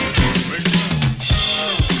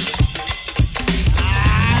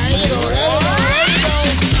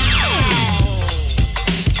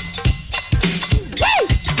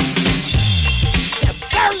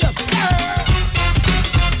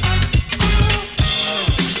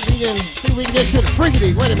 to get to the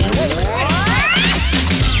freaky. Wait a minute. Wait a minute.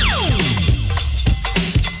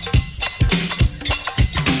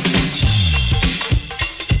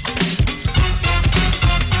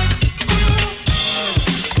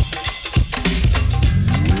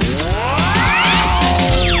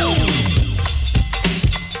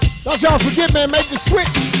 Don't y'all forget, man, make the switch.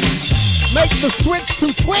 Make the switch to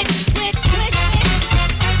Twitch.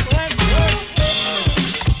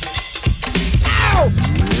 Ow!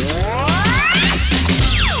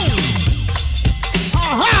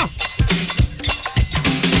 Uh-huh!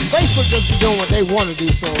 Facebook just be doing what they want to do,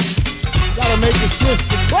 so gotta make the switch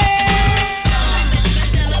to Twitch.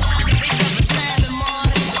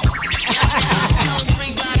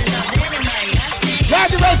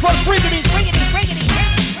 Glad you're ready for the freaking.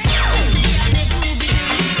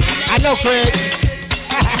 I know, Craig.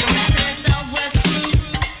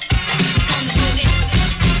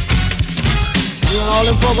 You and all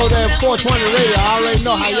them folk over there at 420 radio, I already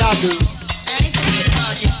know how y'all do.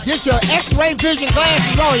 Get your X-ray vision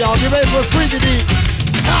glasses on, y'all. Get ready for a freaky deep.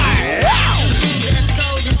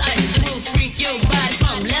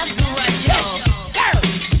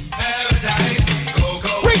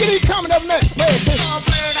 Freaky deep coming up next. Pay attention.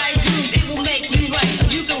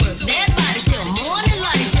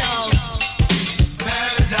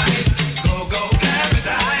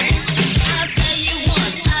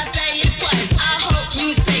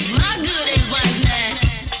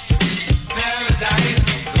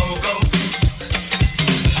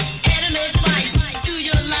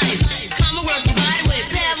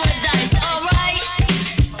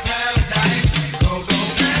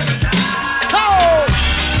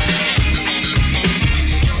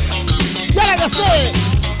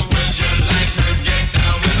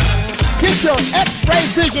 Get your X-ray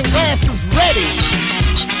vision glasses ready.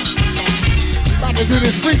 About to do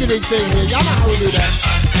this freaking thing here. Y'all know how we do that.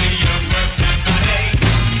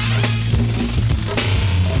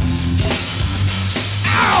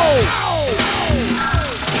 Ow!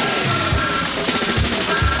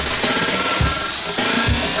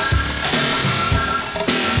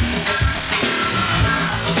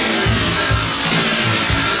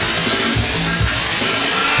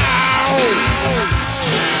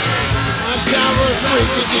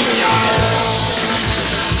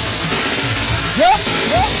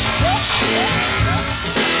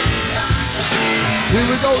 Here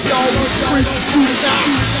we go, y'all.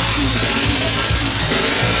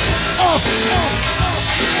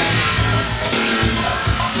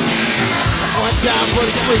 One time for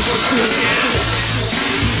the freak.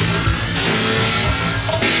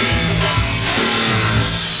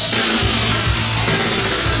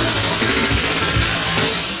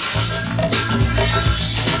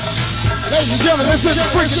 Ladies and gentlemen, this is the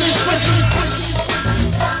freak.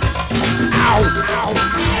 Ow, ow.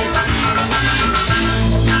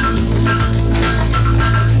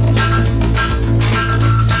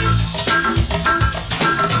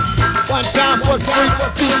 One time for the freak.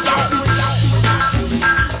 Ow.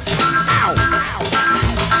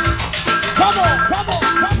 Come on.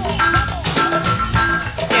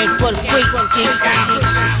 And for the freak.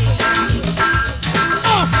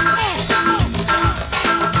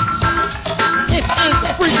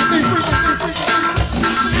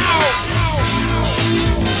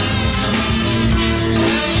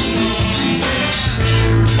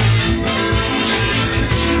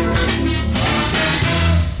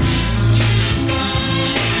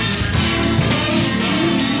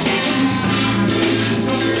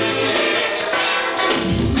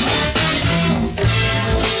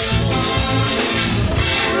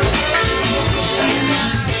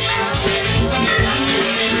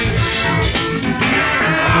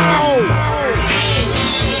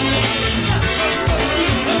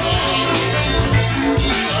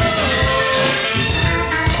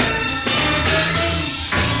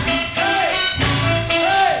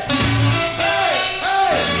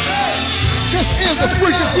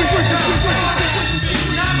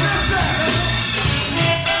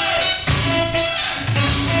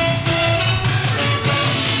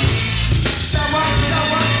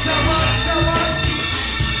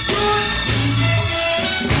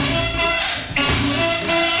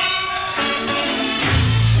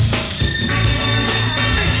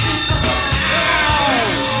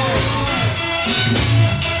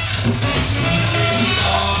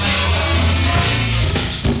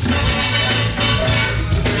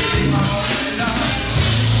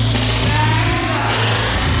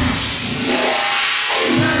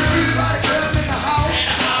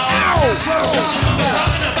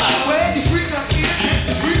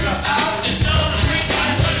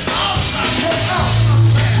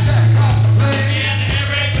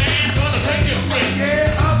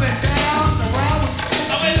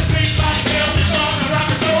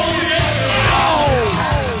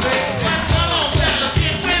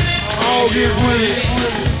 all get with it.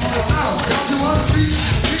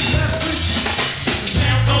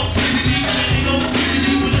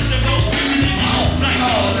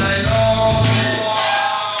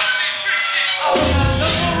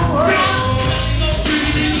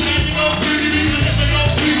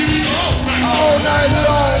 All night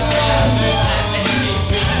long.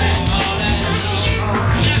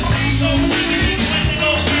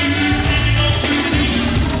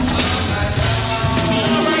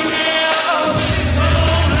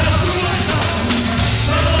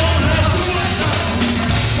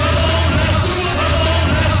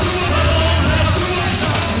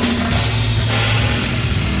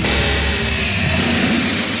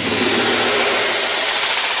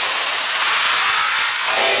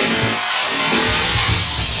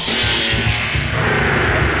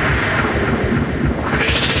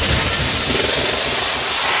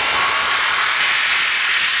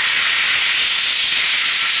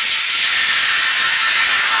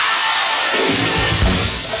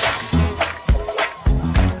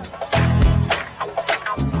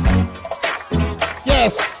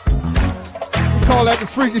 Yes. We call that the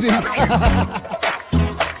freaky D.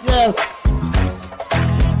 Yes.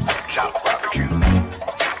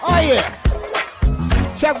 Oh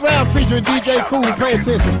yeah. Chuck Brown featuring DJ Cool. Pay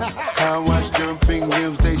attention. I watch them pink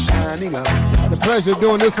rims, they shining up. The pleasure of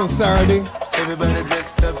doing this on Saturday Everybody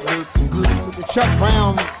dressed up looking good. with the Chuck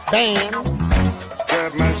Brown Band.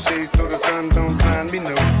 Grab my shades so the sun don't blind me,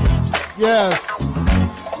 no. Yes.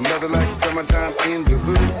 Nothing like summertime in the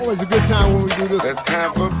hood. Always a good time when we do this. Let's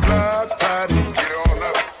have a block party. Get on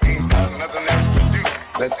up, ain't got nothing else to do.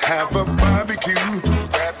 Let's have a barbecue.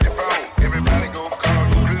 Grab your phone, everybody go call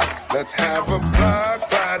the crew. Let's have a block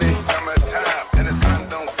party. Summertime and the sun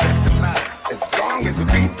don't set tonight. As long as the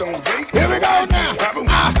beat don't break. Here we go now.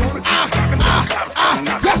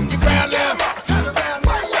 Touch the ground now. Turn around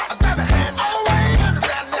now. Grab a hand all the way.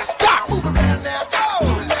 Stop. Move around now. To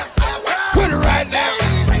the left now. Put it right now.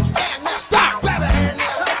 Stop. Grab a hand now.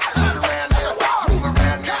 Turn around now. Move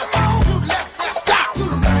around now. To the left now. Stop. To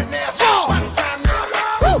the right now. One time now.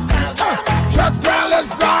 Woo. Chuck Brown, let's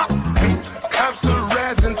rock. Cops are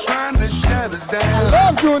razzing, trying to shut us I down.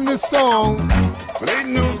 love doing this song. But ain't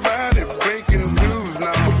nobody breaking rules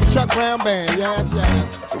now. Chuck Brown Band, yes,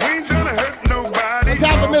 yes. So we ain't trying to hurt nobody. Let's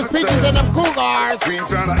have the Miss Peaches and them Cougars. We ain't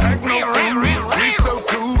trying to act no fool. We so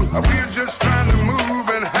cool. We're just trying to move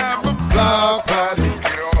and have a block party.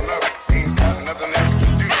 Get on up. Ain't got nothing else to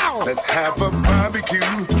do. Let's have a barbecue.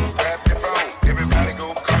 Grab your phone. Everybody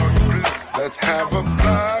go call the crew. Let's have a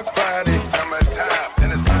block party. Summertime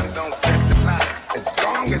and the sun don't set tonight. As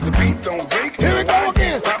long as the beat don't break. Here we go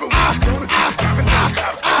again. Touch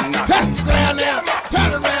Touch the ground now.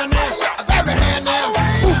 Turn around now. Grab your hand now.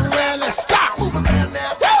 Move around now. Stop. Move around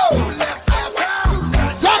now. Woo. To the left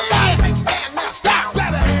now. Somebody. Stop.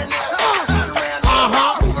 Grab a hand now. Turn around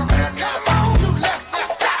now. Move around now. To the left now.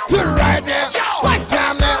 Stop. To the right now. One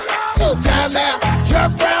time now. Two time now.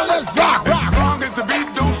 Chuck Brown, let's rock. As long as the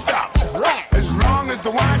beat don't stop. Right. As long as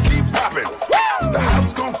the wine keep popping. The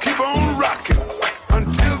house gon' keep on rocking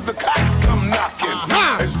until the cops come knocking.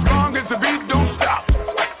 As long as the beat don't stop.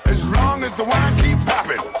 As long as the wine keep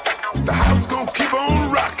popping. The house gon' keep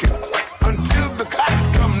on rocking until the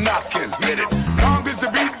cops come knocking. Hit it. Long as the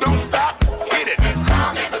beat don't stop. Hit it. As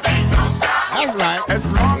long as the beat don't stop. That's right. As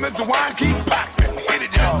long as the wine keep popping. Hit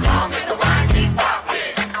it, y'all. As long as the wine keep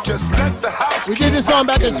popping. Just let the house We did this song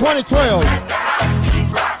back in 2012.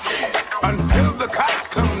 until the cops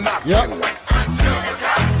come knocking. Yep. Until the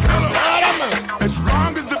cops come knocking. As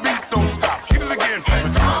long as the beat don't stop. Hit it again.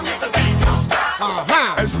 As long as the beat don't stop.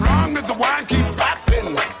 As long as the wine keep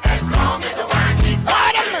popping. As long as the wine keep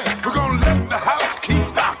popping. We're gonna let the house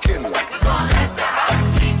keep rocking. We're gonna let the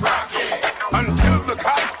house keep rocking. Until the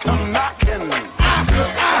cops come knocking. Until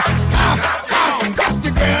the cops come knocking. Touch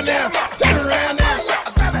the ground now. Turn around now.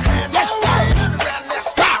 Grab a hand. Yes, sir. Turn around now.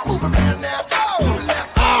 Stop. Move around now. To the left.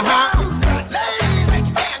 Ladies, take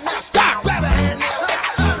your hand now. Stop. Grab a hand now.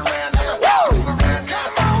 Turn around now. Move around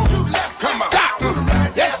now. To the left. Come on. Stop. To the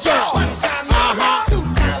right. Yes, sir. One time now. Two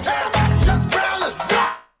times now. Chuck Brown, let's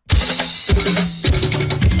rock.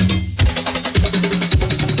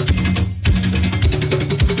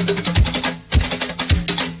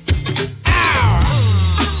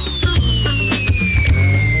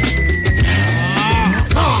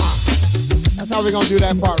 That's how we're gonna do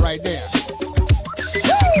that part right there.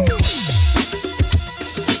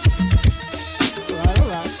 All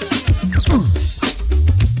right.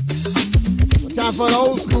 Time for an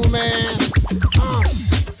old school man.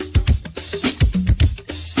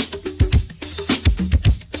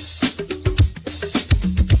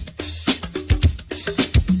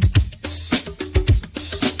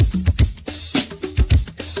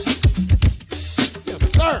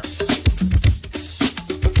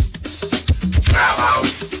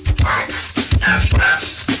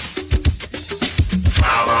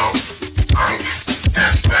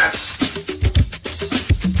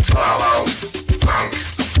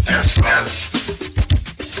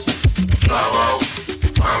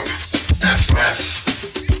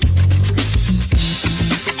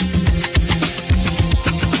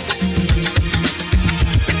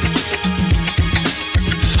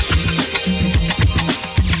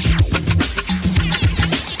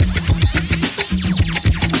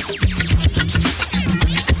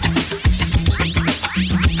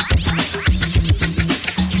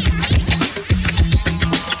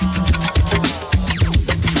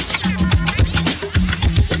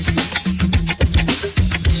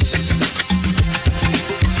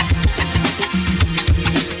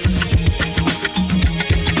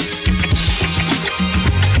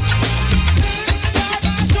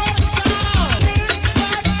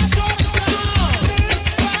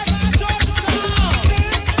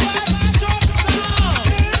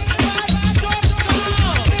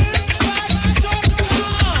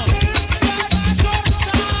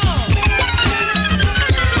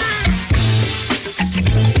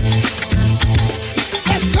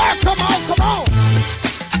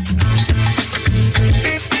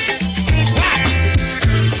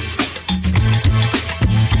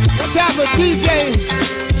 DJ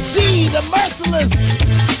G, the Merciless.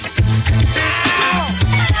 Ow.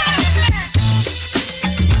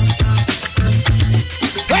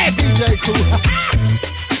 Play it, DJ Cool.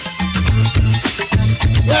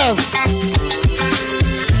 Yes.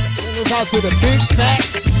 Send us out to the big, fat,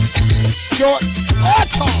 short, or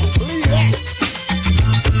tall. Believe that.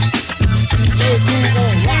 DJ Cool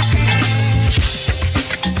gonna rock it.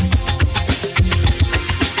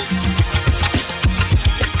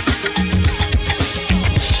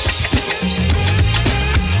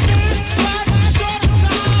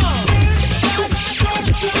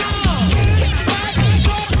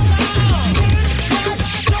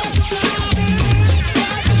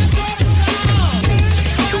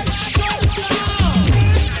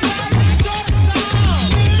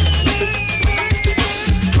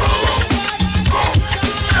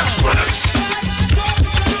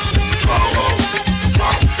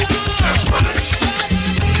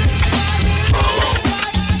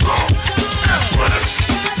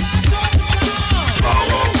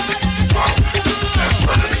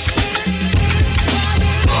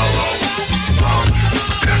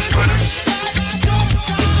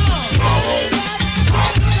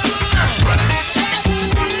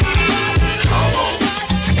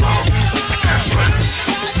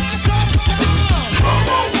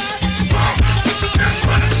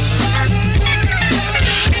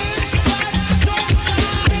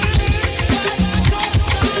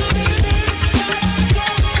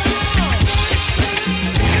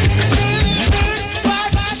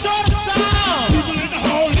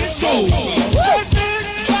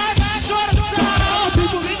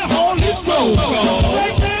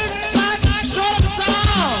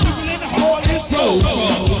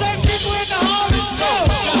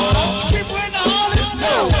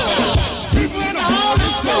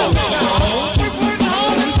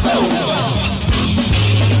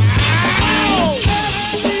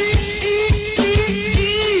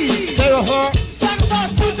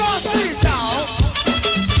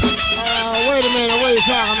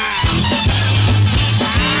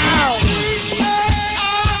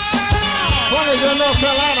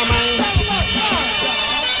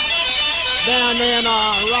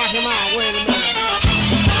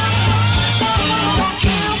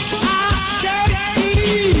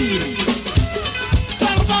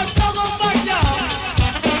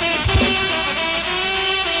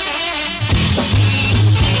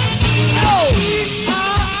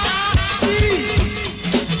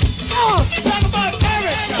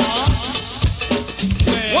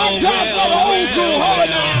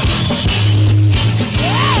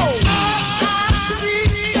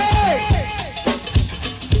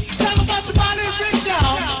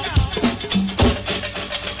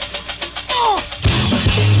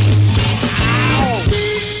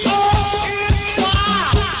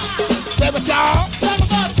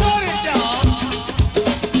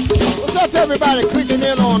 Everybody clicking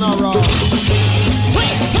in on our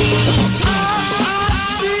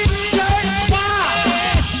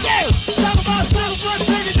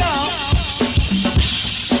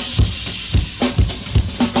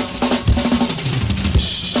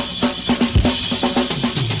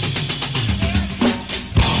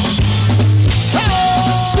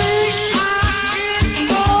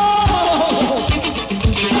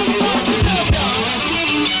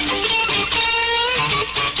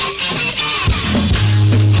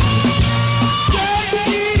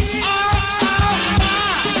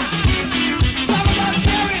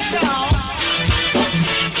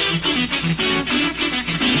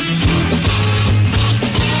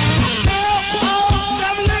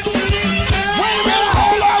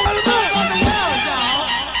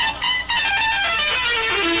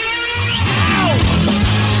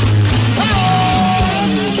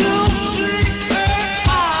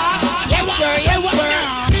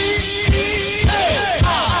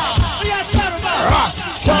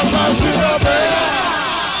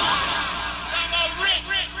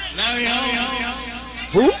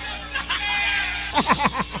Who?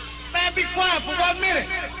 Man, be quiet for 1 minute.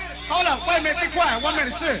 Hold up, wait a minute, be quiet. 1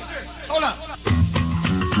 minute, sir. Hold up.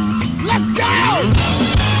 Let's go!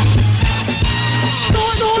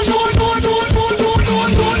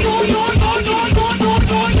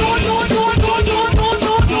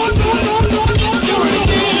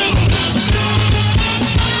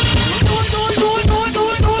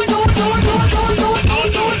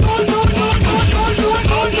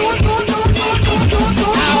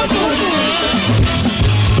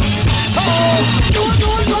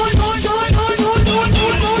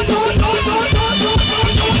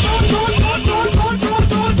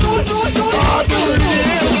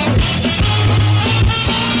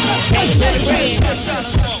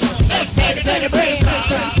 Let's take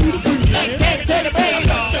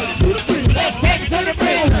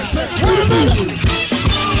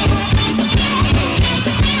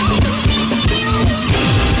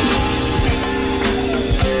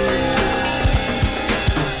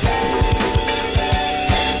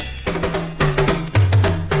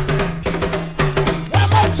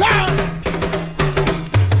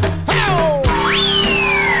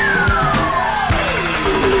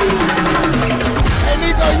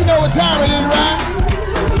know what time it is, right?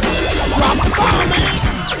 Drop the bomb, man.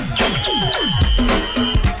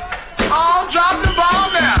 All drop the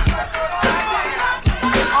bomb now.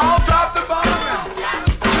 All drop the bomb now.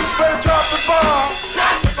 Baby, drop the bomb.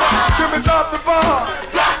 Give me drop the bomb.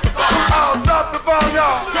 I'll drop the bomb,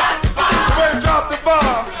 y'all. Baby, drop the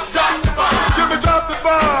bomb. Give me drop the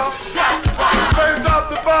bomb. Baby, drop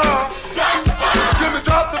the bomb. Give me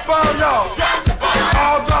drop the bomb, y'all.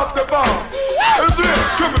 I'll drop the bomb. That's it.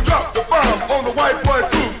 Give me drop the bomb on the white boy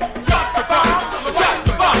crew. Drop the bomb. Drop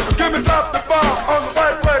the bomb. Give me drop the bomb on the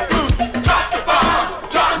white boy crew. Drop the bomb.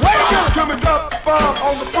 Wait a minute. Give me drop the bomb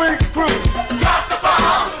on the freak crew. Drop the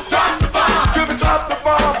bomb. Drop the bomb. Give me drop the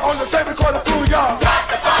bomb on the tape recorder crew, y'all. Drop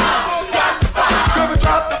the bomb. Drop the bomb. Give me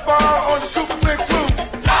drop the bomb on the super big crew.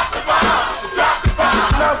 Drop the bomb. Drop the bomb.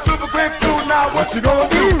 Now super big crew, now what you gonna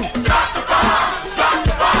do? Drop the bomb. Drop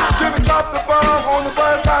the bomb. Give me drop the bomb on the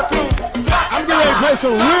bird side crew. I'm getting ready to play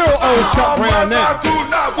some real old Chuck Brown now.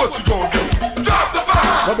 Now what you gonna do? Drop the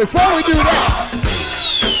bomb. But before we do that,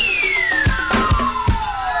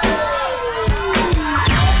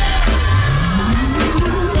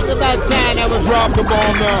 it's about time that was drop the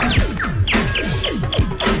bomb now.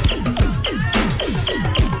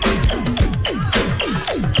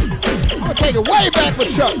 I'm gonna take it way back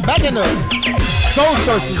with Chuck, back in the Soul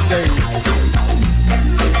Searchers days.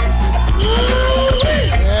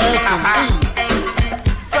 Yes, indeed.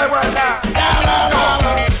 Say what now?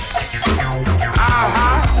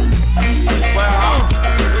 Well,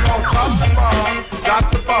 we gon' drop the bomb. Drop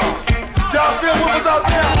the bomb. Y'all still with us out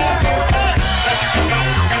there?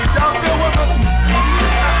 Y'all still with us?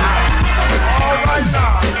 All right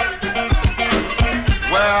now.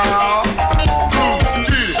 Well,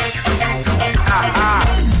 get it.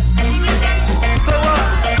 Say what?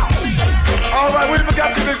 All right, we forgot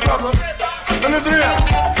you, big brother. Now listen here.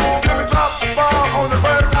 Give me drop the bomb on the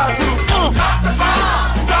bird side crew. Drop the bomb.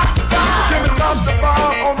 Drop the bomb. Give me drop the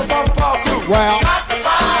bomb on the bumper ball crew. Well, Drop the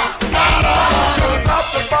bomb. Give me drop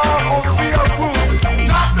the bomb on the BL crew.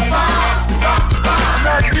 Drop the bomb. Drop the bomb.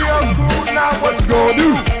 Now BL crew, now what you gonna do?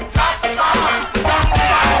 Drop the bomb. Drop the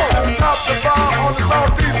bomb. Give me drop the bomb on the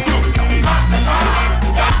Southeast crew. Drop the bomb.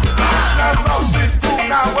 Drop the bomb. Now Southeast crew,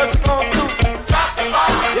 now what you gonna do? Drop the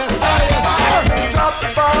bomb. yes, sir, yes, sir. Drop the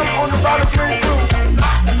bomb on the Valley Green crew.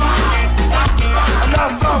 Drop the bomb. Drop the bomb. And now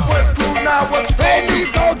Southwest crew, now what you gonna do?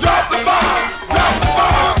 Go drop the bomb. Drop the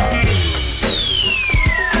bomb.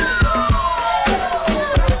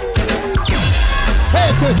 Pay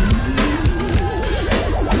attention.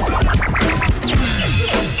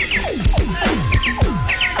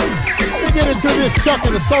 We get into this Chuck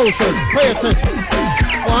and the Soul Searchers. Pay attention.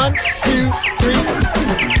 1, 2,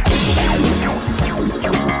 3.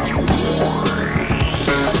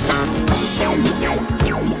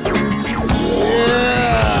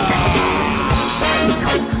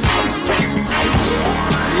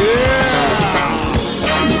 Yeah.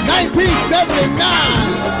 1979.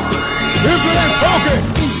 Hipper and funky.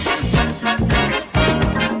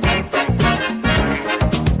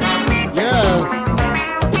 Yes.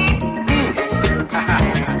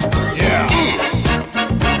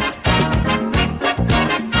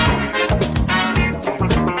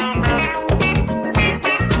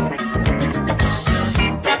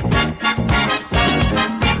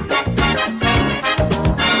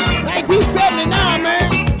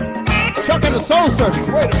 Soul Searchers.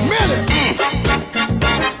 Wait a minute.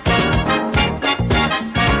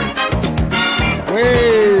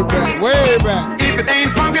 Way back, way back. If it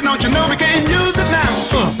ain't funky, don't you know we can't use it now?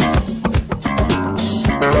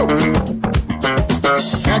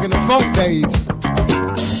 Back in the funk days.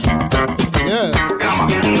 Yeah. Come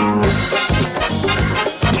on.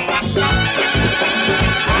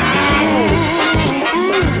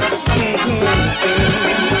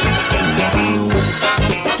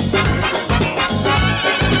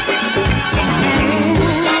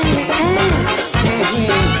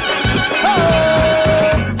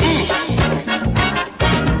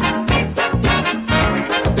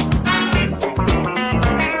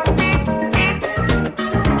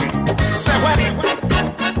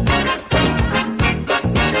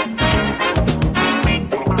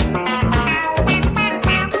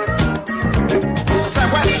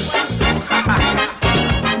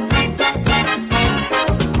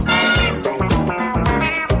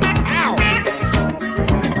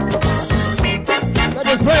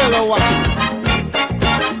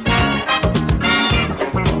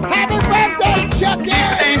 Happy birthday, Chucky!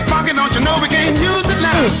 Ain't funky, don't you know we can't use it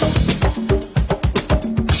now?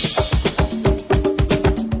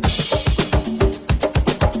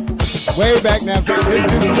 Way back now, this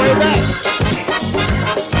is way back.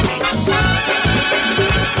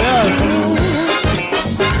 Yeah.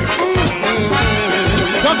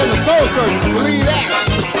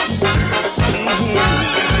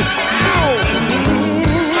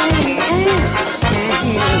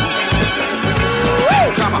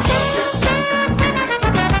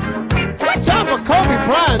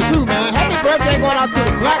 out to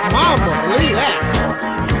the Black Mamba. Believe that.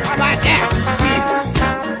 How about that?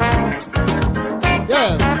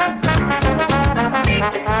 Yes.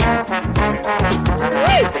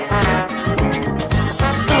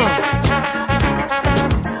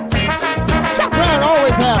 Chuck Brown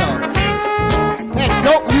always had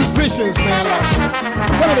dope musicians, man. Like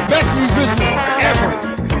some of the best musicians ever.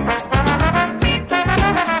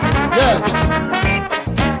 Yes.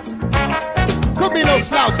 Could be no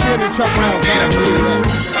slouch being in Chuck Brown's band. Believe that.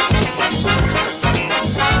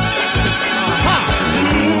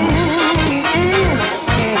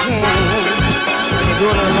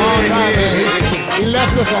 Doing it a long time, man. He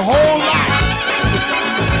left us a whole lot.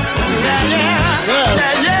 Yeah.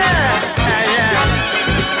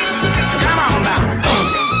 Come on now.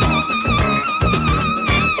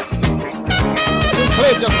 We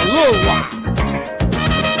played just a little while.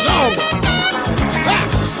 Longer.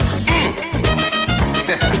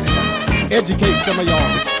 Educate some of y'all.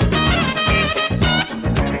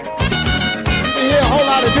 You hear a whole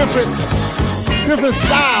lot of different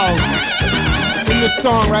styles in this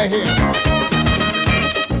song right here.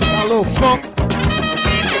 Got a little funk, a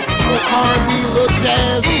little R&B, a little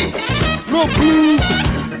jazz, a little blues.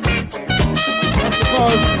 That's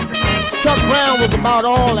because Chuck Brown was about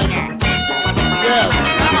all of that. Yes.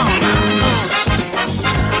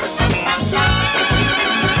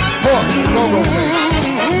 Horse, go-go thing.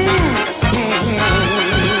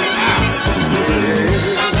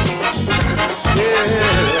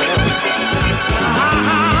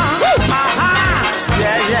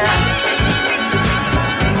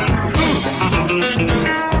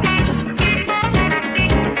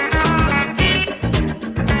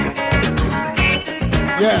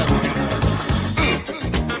 Yes.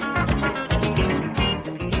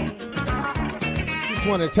 Just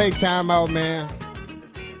want to take time out, man,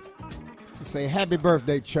 to say happy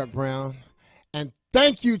birthday, Chuck Brown. And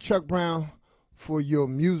thank you, Chuck Brown, for your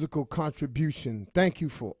musical contribution. Thank you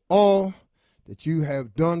for all that you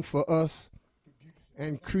have done for us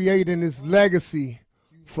and creating this legacy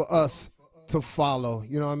for us to follow.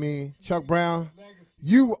 You know what I mean? Chuck Brown,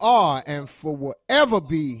 you are and for will ever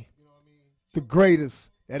be the greatest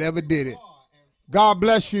that ever did it. God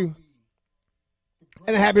bless you.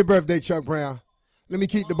 And a happy birthday, Chuck Brown. Let me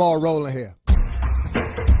keep the ball rolling here.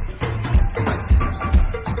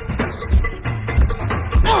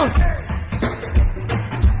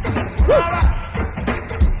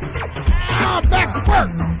 Back to work.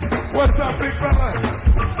 What's up, big fella?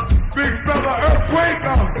 Big fella, earthquake.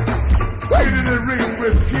 Get in the ring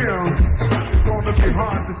with him. It's gonna be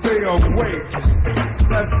hard to stay awake.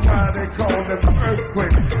 That's why they call them the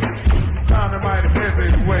earthquake. Dynamite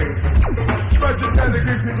heavyweight. Special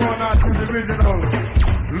dedication going out to the original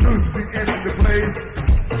Lucy in the place.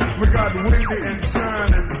 We got Wendy and Sean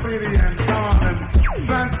and City and Don and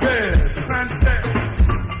Sanchez.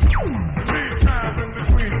 Meantime, in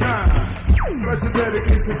between time. Special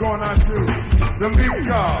dedication going out to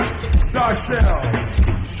D'Amica, Darshell,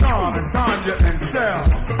 Sean and Tanya and Sal.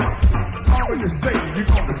 How you stay? You're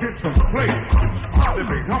gonna get some play.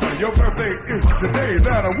 Big Hummer, your birthday is today.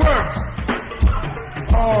 That'll work.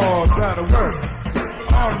 Oh, that'll work.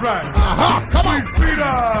 All right. Come on. Sweet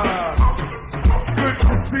good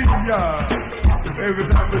to see ya. Every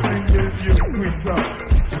time we see you, you sweet talk.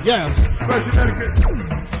 Yes. Special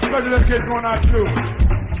dedication going out to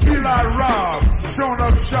Eli Rob, showing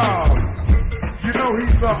up sharp. You know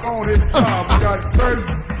he's up on his job. We got Bert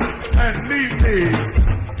and Nene.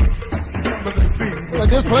 Remember the beat. Well,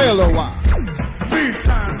 just play a little while.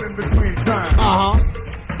 Meantime, in between time.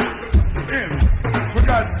 We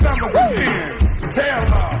got some of them in.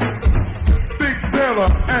 Taylor, Big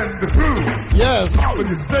Taylor, and the crew. Yes. How would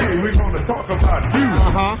you stay? We're going to talk about you.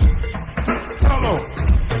 Hello,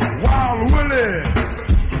 Wild Willie,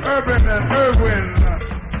 Urban and Irwin.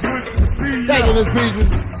 Good to see you. Thank you, Miss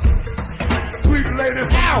Peaches. Sweet lady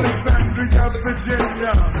from Alexandria,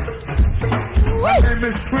 Virginia. My name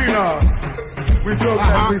is Trina. We so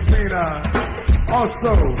glad we seen her.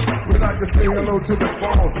 Also, we'd like to say hello to the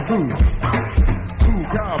boss, too.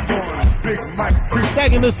 Cowboy, Big Mike Tree.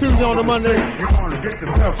 Thank you, Miss Susan, on the Monday. You want to get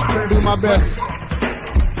yourself do my best.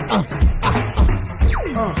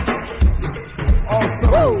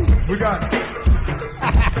 Also, we got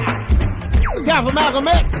Got for Malcolm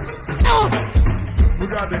X. We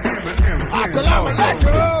got the M&M.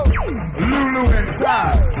 Lulu and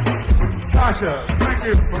Ty. Tasha, thank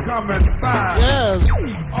you for coming by. Yes.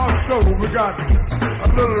 Also, we got a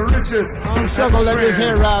little Richard. I'm sure gonna let this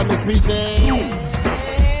hair ride, Miss Peaches.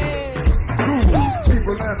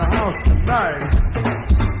 People in the house tonight.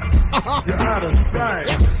 You're out of sight.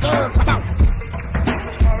 Yes, sir. Come on.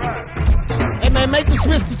 All right. Hey, man, man, make the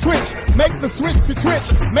switch to Twitch. Make the switch to Twitch.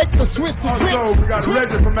 Make the switch to Twitch. Also, we got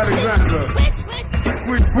Reggie from Alexandria.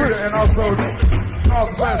 Sweet Peter, and also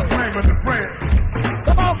Northwest Raymond and Friend.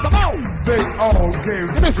 Come on, come on. They all came.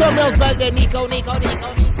 Give me something else back there, Nico.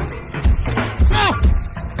 Ah.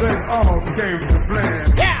 They all came to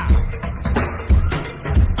blend. Yeah.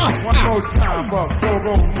 One more time for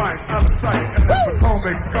Go-Go Mike, out of sight, and the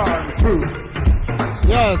Potomac Garden crew.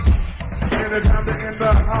 Yes. Anytime they in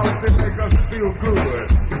the house, they make us feel good.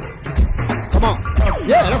 Come on.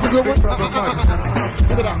 Yeah, that's a good one.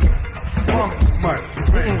 Give it up. Much.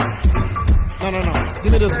 No.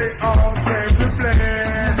 Give me this one. They all came to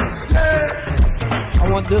blend. Yeah.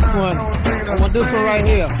 I want this one. I want this one right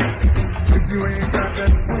here. If you ain't got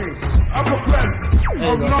that swing. Upper Crest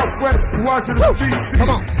of Northwest Washington, D.C. Come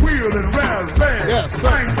on. Wheel and raspberry. Yes, sir.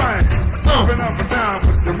 Bang. Jumping up and down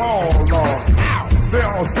with Jamal, Lord. They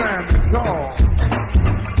all standing tall.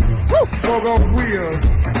 Go wheels.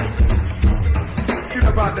 Get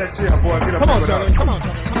up out that chair, boy. Get up. Come on, with Charlie. us. Come on.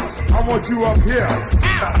 I want you up here.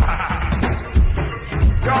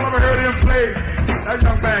 Y'all ever heard him play? That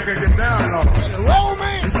young man can get down, Lord. Roll,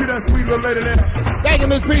 man. You see that sweet little lady there? Thank you,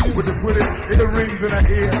 Miss Peaches. With the pretty earrings in her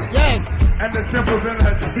ear. Yes. And the dimples in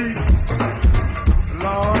her cheeks.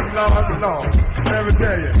 Lord. Let me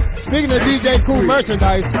tell you. Speaking of DJ Cool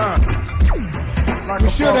merchandise, Like we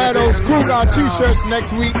should have those Cool Guy t-shirts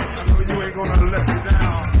next week. I know you ain't gonna let me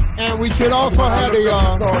down. And we should also have the,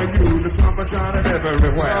 saw you, the sun was shining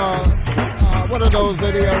everywhere. what are those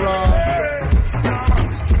that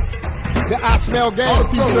the I Smell Gas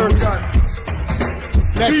Also, we t-shirts got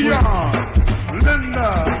next week. Dion, Linda,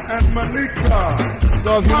 and Monica.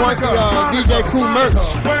 So if you want the DJ Cool merch,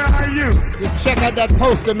 where are you? just check out that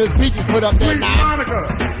poster Miss Peaches put up there Sweet now. Monica.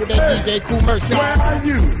 With that DJ Cool merch. Where are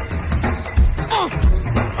you?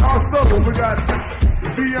 Also, we got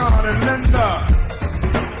Dion and Linda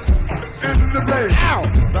in the place. Ow!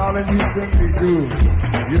 Darling, you sing me too.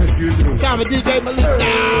 Yes, you do. Time for DJ Malik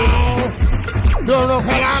now. Doing North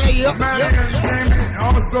Carolina, yep. Manny and Jamie,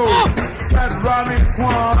 also Fat Ronnie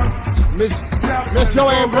Twan. Miss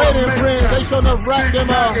Joanne Brady and friends, they showed up rocking them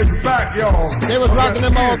back, y'all. They was rocking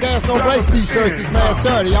them all gas no brakes t-shirts this past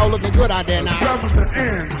Saturday. Y'all looking good out there now. Seventh and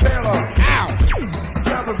N, Taylor. Ow!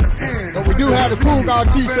 Seventh and N. But we do have the Cool Guy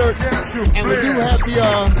t-shirt, and we do have the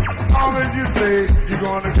all that you say, you're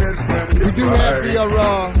gonna get ready. we do have the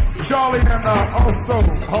Charlie and also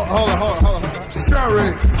hold on. Sherry,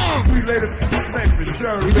 sweet lady named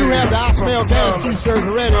Sherry. We do have the I Smell Gas t-shirts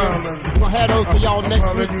already. We're gonna have those for y'all next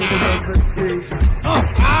week.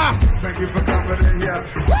 Thank you for coming in here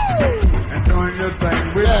and doing your thing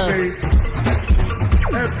with me.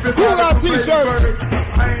 Cool Guy t-shirts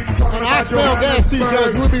and I Smell Gas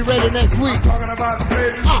t-shirts will be ready next week. Talking about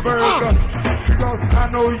Lady Burger, because I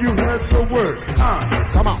know you heard the word.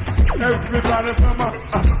 Come on. Everybody from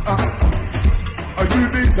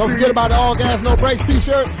UDC. Don't forget about the All Gas No Brakes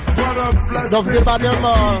t-shirts. Don't forget about them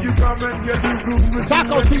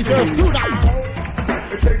taco t-shirts too now.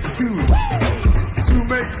 It takes two to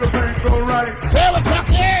make the thing go right. Taylor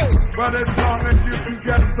Chucky! But as long as you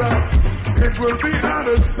together, it will be out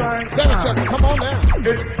of sight. Taylor Chucky, come on down.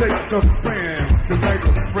 It takes a friend to make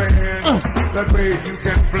a friend. That way you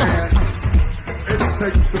can blend. It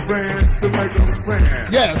takes a friend to make a friend.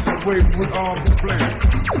 Yes. That way we all can blend.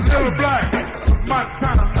 Little Black, my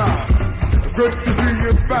time now. Good to see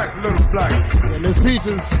you back, Little Black. And Miss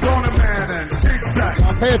Peaches. Tony Man and Tic Tac.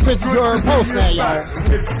 Pay attention to her post now, y'all.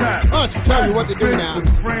 Why don't you tell me what to do now?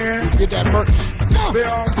 Get that merch. They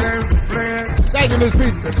all came to blend. Thank you, Miss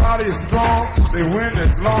Peaches. The party is strong. They win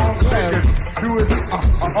it long. They can do it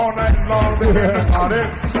all night long. They came to party.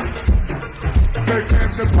 They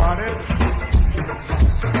came to party.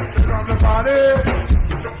 They come to party.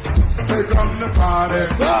 They come to party.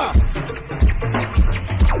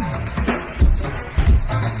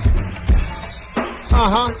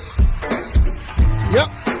 Yep.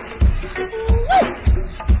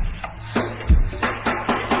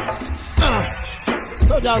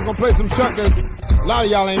 So y'all gonna play some Chuck that a lot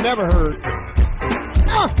of y'all ain't never heard.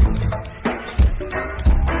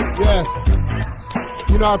 Yes.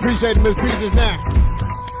 You know, I appreciate Miss Peaches now.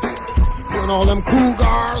 Doing all them cool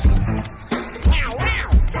guards.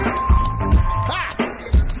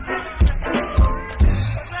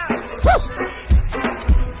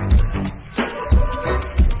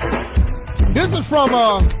 This is from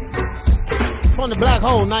the Black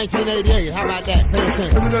Hole, 1988. How about that? Pay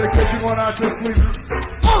attention. Let me dedicate you one out to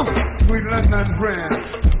Sweet Linda and friend.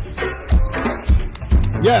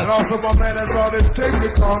 Yes. And also my man that brought his tape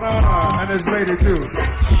recorder and his lady too.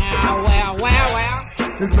 Wow.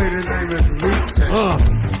 His lady's name is Ruth.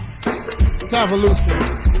 Time for Lucy.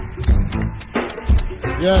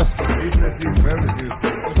 Yes. He said she's very juicy.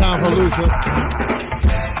 Time for Lucy.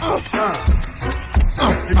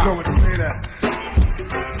 You told me to say that.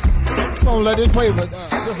 I'm gonna let this play for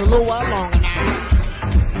just a little while longer now.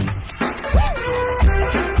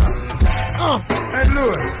 Hey,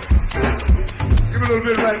 Louis. Give me a little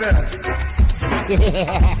bit right there.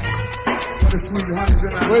 What is sweet honey's in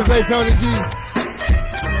that? Where's that Tony G?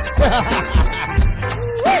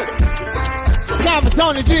 Time for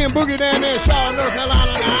Tony G and Boogie down there in Charlotte, North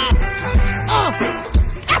Carolina now.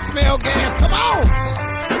 I smell gas. Come on.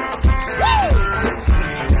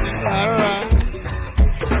 All right.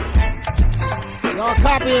 Y'all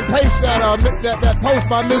copy and paste that post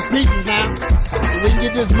by Miss Peters now. So we can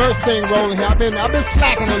get this merch thing rolling here. I've been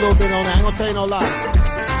slacking a little bit on that. I ain't gonna tell you no lie.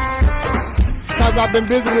 Because I've been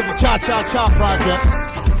busy with the Cha Cha Cha project.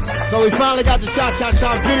 So we finally got the Cha Cha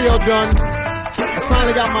Cha video done. I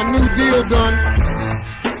finally got my new deal done.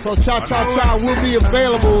 So Cha Cha Cha will be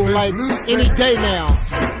available like any day now.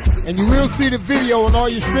 And you will see the video on all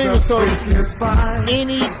your streaming services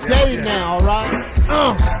any day now, alright?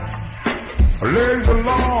 Legs are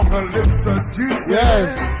long, her lips are juicy.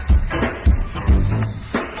 Yes.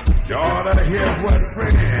 You ought to hear what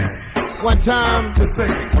friends One time. to say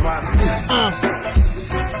about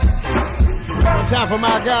One time for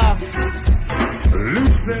my guy,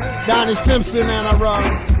 Lucy. Donnie Simpson, and I run.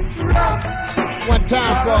 One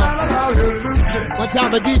time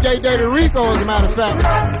for DJ Dirty Rico, as a matter of fact,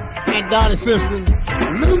 and Donnie Simpson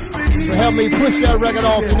to help me push that record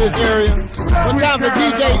off in this area. One time for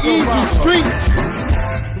DJ Easy Street,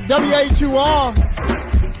 WHUR,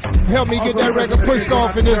 help me get that record pushed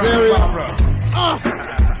off in this area.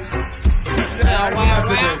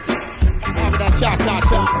 That cha cha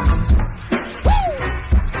cha.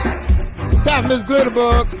 Time for Miss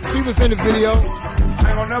Glitterbug, she was in the video. I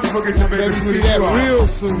ain't gonna never forget your baby. Baby, see that real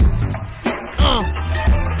soon.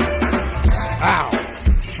 Ow.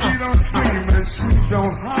 She don't scream and she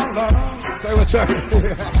don't holler. Say what you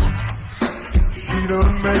She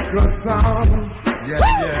don't make a sound. Yeah,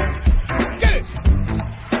 yeah. Get it.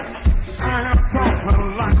 I am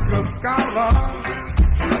talking like a scholar.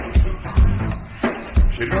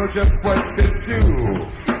 She know just what to do.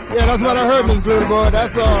 Yeah, that's what I heard, Miss Glitterbug.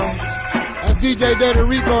 That's DJ Dirty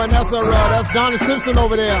Rico, and that's Donnie Simpson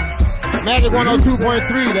over there. Magic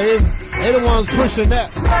 102.3. They the ones pushing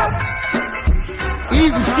that.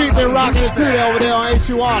 Easy Street been rocking it too over there on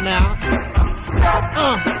HUR now.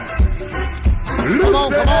 Come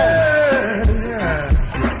on, come on.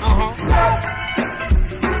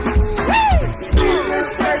 Sweet and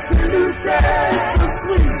sexy Lucy, so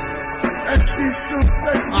sweet. And she's so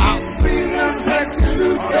sexy. Sweet and sexy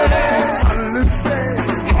Lucy. Lucy.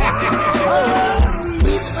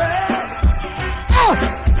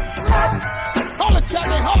 Hold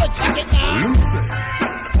it, check it now. Lucy.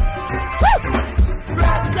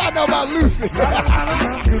 Y'all know about Lucy.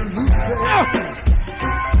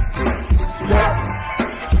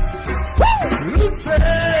 Lucy.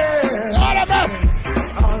 All the best.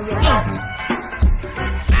 Ow.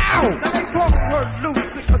 Now they call her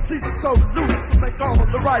Lucy because she's so loose to make all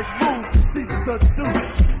the right moves. She's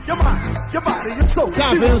seduced. Your mind, your body, your soul.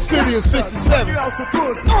 Time for the city of 67. You also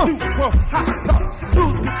good to hot tough,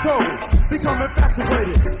 lose control, become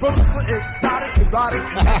infatuated, physically exotic, erotic,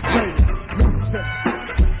 X-rated. Lucy.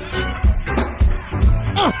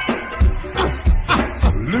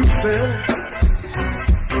 Lucy.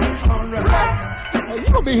 Oh, you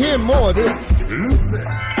gonna be hearing more of this. Lucy.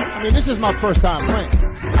 I mean, this is my first time playing.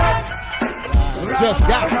 Just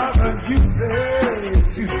got it. You said.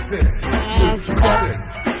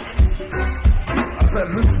 I said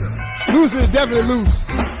Lucy. Lucy is definitely loose.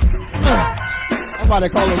 I'm about to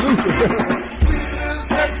call her Lucy.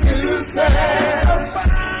 Sexy Lucy.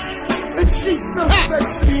 And she's so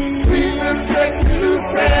sexy. Sweet and sexy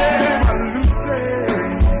Lucy. Lucy.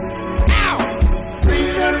 Ow!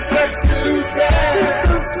 Sweet and sexy Lucy.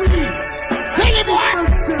 So sweet. Take it, boy!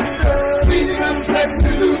 Sweet and sexy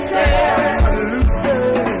Lucy. Lucy.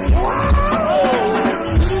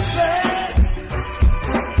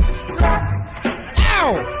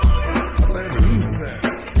 Ow!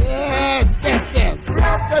 Yeah.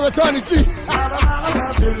 They were Tony G.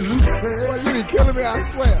 Boy, you be killing me, I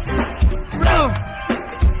swear.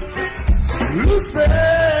 Lucy.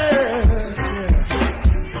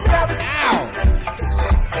 Ow!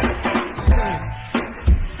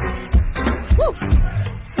 Woo.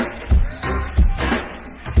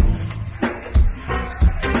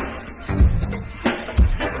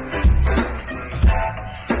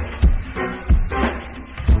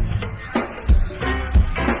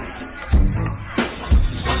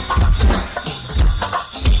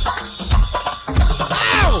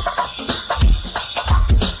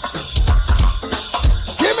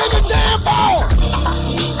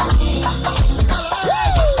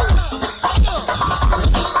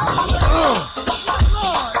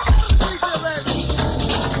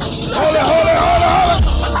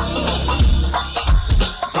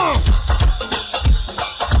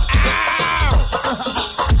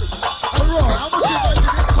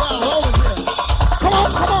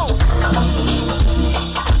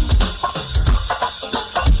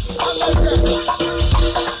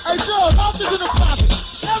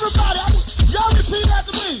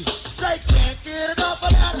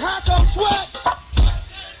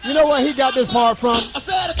 know where he got this part from?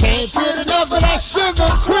 Can't get enough of that sugar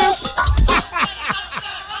crisp.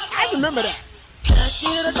 I remember that. Can't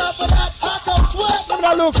get enough of that taco sweat. Remember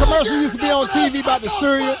that little commercial used to be on TV about the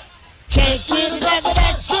cereal? Can't get enough of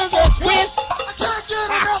that sugar crisp. I can't get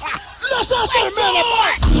enough. Wait a minute,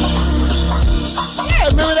 boy. Yeah,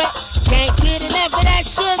 remember that? Can't get enough of that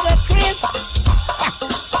sugar crisp.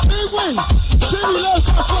 Big win.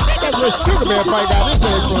 That's where Sugar Bear probably got his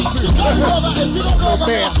name from, too. Oh,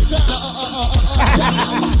 man.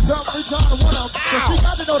 She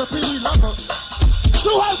got to know the PD number.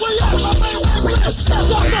 Do I win?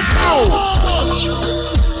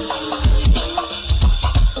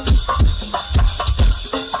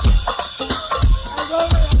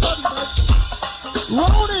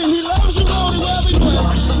 Ronnie, he loves you, Ronnie, wherever you at.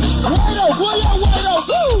 Wait up,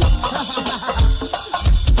 woo!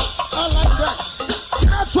 I like that. Can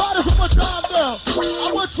I try this one more time, though?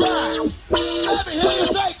 I will try. Let me hear you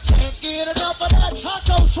say, can't get enough of that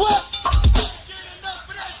taco sweat.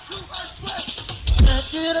 Can't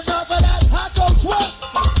get enough of that taco sweat.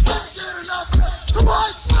 Can't get enough of that. Come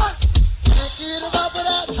on, sweat. Can't get enough of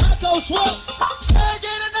that taco sweat. Can't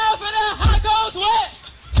get enough of that taco sweat.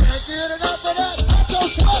 Can't get enough of that taco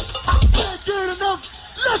sweat. Can't get enough.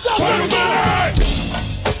 Let's go.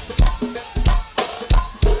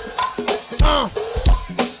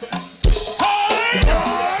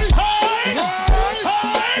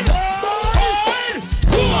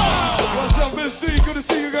 What's up, Miss D? Good to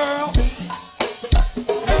see you, girl.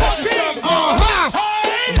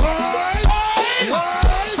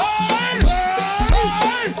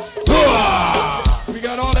 We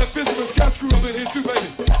got all that Fisherman Scotch crew up in here too, baby.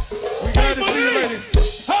 We glad to see you, ladies.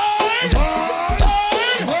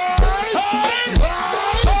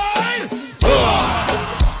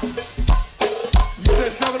 You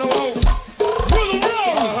said 700.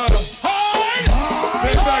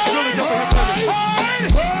 Big back Billy up in here, baby.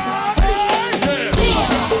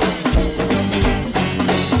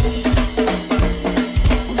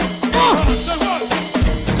 Say what?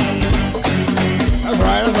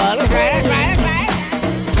 That's right.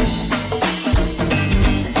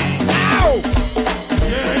 Ow!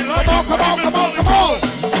 Come on.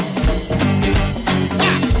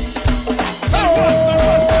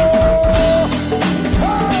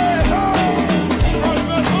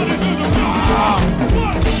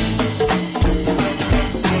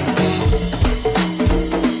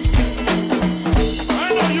 I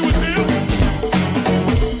know you was here.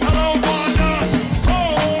 Hello, Wanda.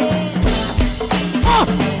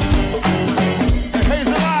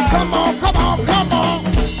 Come on.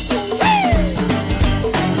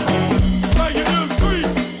 Like you do, sweet.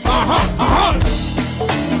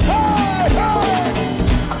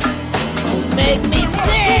 Make me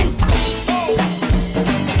sick.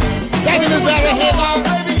 Take this out of here, dog.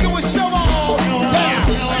 Baby, you a show off. Yeah.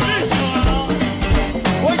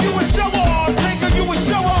 Well, you a show off. Nigga, you a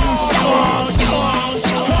show off.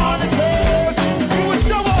 You a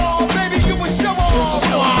show off, baby, you a show off.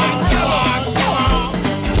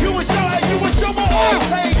 You a show off.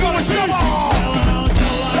 Hey, you a show off.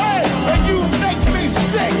 Hey, and you make me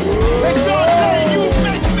sick. It's your day, you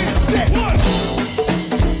make me sick.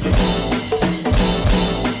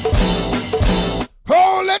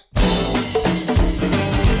 Hold it.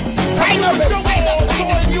 Tighten up.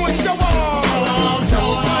 You a show off.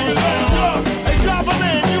 Hey, drop 'em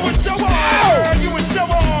in, you a show off. You a show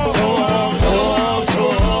off.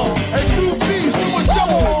 Hey, 2 B's, you a show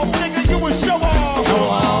off. Nigga, you a show off.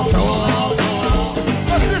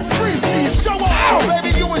 What's this freaky? Show off,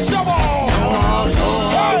 baby, you a show off.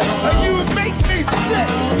 Hey, and you make me sick.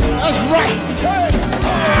 That's right. Hey,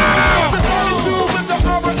 it's the 32 with the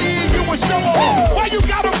R&E, you a show off. Why you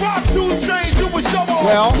gotta rock 2 chains, you a show off.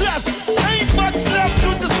 Well. Yes, ain't much left to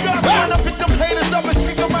discuss. When I pick them haters up and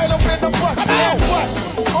stick them right up in the butt. Now what?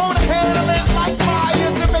 On the handle it like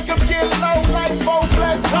fires and make them get low like 4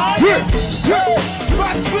 black tires. Hey,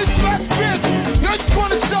 watch this. You're just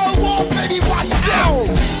gonna show off, baby, watch this.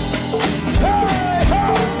 Hey,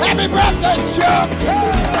 Happy birthday, Chuck.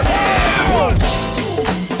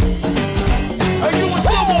 Hey, you a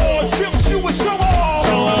show off, Chips, you a show off.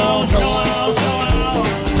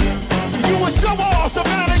 You a show off,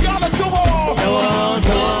 Savannah, y'all a show off.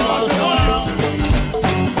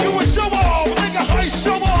 You a show off, nigga, hey,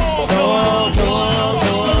 show off.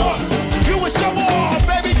 You a show off,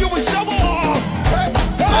 baby, you a show off.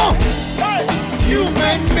 Hey, you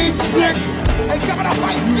make me sick. Hey, coming up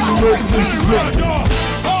right now.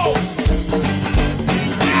 Oh,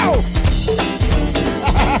 Ow.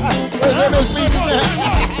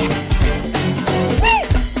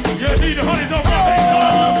 Yeah, need the honeys over there.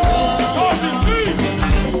 Toss it, T.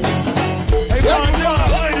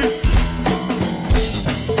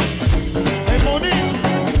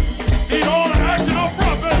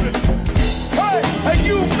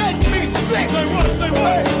 sick. Say what? Say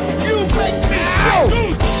what? You make me sick.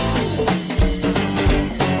 Goose.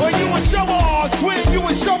 Well, you a show off, twin. You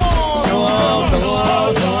a show off. Show off.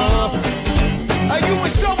 You a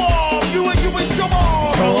show off. You a show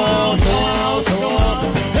off. Show off.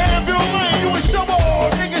 Hey, Bill Lane, you a show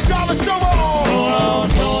off. Niggas, y'all a show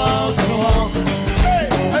off.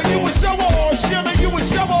 Hey, you a show off. Shimmy, you a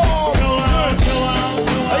show off.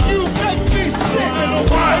 You make me sick.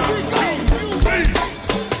 Why?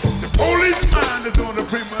 The policeman is on the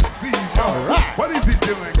premises. Right. What is he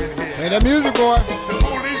doing in here? Hey, that music, boy. The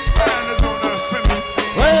policeman is on the premises.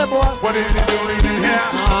 Play it, boy. What is he doing in here?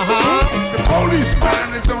 The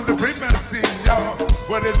policeman is on the premises, y'all.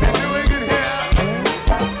 What is he doing in here?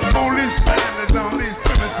 The policeman is on these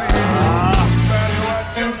premises. Better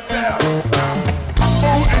watch yourself.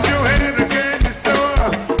 Holding your head against the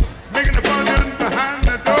door, making a bundle behind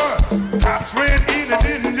the door. Cops ran in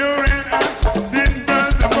and in your hand out. Didn't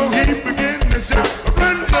run before he began to shout.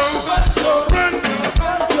 Run, Joe, run,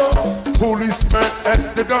 Joe. Policeman at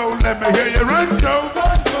the door, let me hear you run, Joe.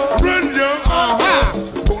 Run, Joe.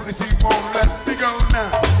 The police, he won't let me go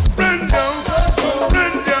now. Run, Joe.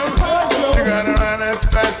 Run, Joe. You gotta run as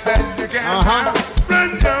fast as you can now. Run,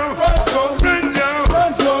 Joe. Run, Joe.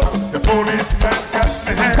 The policeman got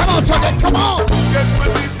me hand. Come on, Chuck it. Come on. Guess what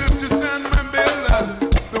he did to stand my bill?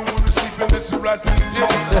 Don't want to sleep in this rotten jail.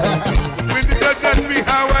 When the judge asks me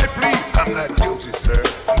how I plead, I'm not guilty, sir.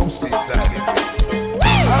 Most decided.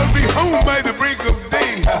 I'll be home by the break of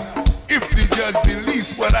day if the judge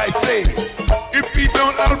believes what I say. If he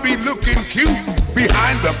don't, I'll be looking cute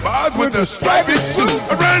behind the bars with a striped suit.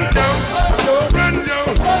 Run, Joe. Run, Joe.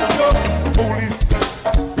 Police,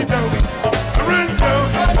 he don't. Run, Joe.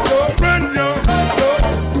 Run, Joe.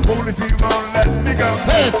 Police, he won't let me go.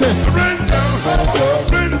 Pay attention. Run, Joe.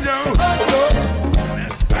 Run, Joe.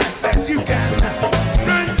 As fast as you can.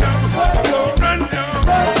 Run, Joe. Run, Joe.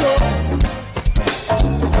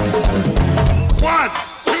 1,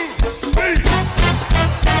 2, 3.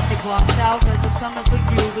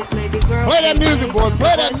 Play that music, boy.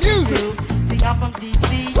 Play that music. See, I'm from DC,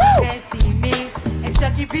 you can't see me. And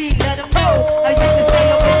Chucky B, let them know. I used to say,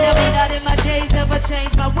 oh, never not in my days, never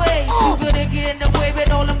changed my ways. Too good at getting away with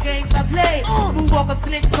all them games I played. Move walker,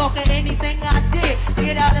 slick talker, anything I did.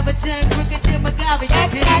 Get out of a chain, crooked, did MacGyver, you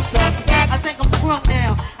did. I think I'm sprung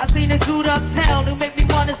now. I seen a dude uptown who make me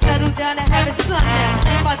wanna settle down and have his son now.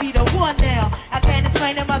 This might be the one now. I can't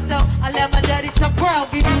explain it myself. I let my daddy Chuck Brown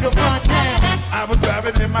give you the rundown. I was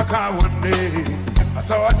driving in my car one day. I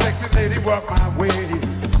saw a sexy lady walk my way.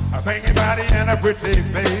 A banging body and a pretty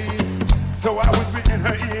face. So I whispered in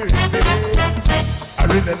her ear and said, I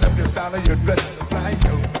really love your style of your dress, fly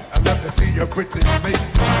yo. I love to see your pretty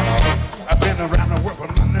face. I've been around the world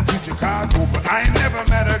from London to Chicago, but I ain't never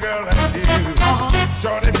met a girl like you.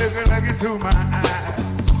 Shorty took a look into my eye.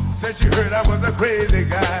 Said she heard I was a crazy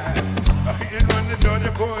guy. He didn't run the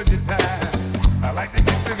Georgia Georgia tie. I like to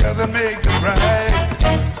kiss the girls and make them right.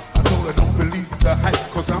 I told her don't believe the hype,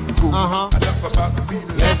 cause I'm cool. I love about the beat,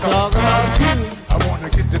 let's talk about you. I wanna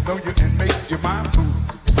get to know you and make you my boo.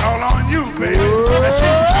 It's all on you, baby. And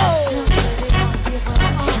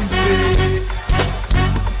she said,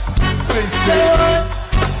 they said,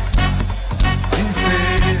 he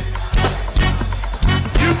said,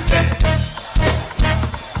 you said,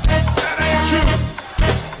 that ain't true.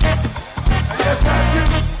 Yes, I do.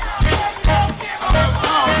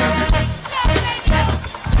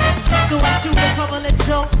 So I shoot a couple of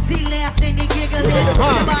jokes, he laughed and he giggling.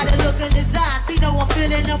 Somebody look in his eyes, he know I'm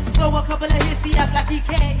feeling him. Throw a couple of hits, he act like he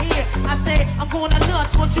can't hear. I say, I'm going to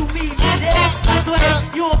lunch, once you meet me there. I swear,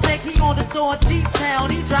 you don't think he on the store in G-Town.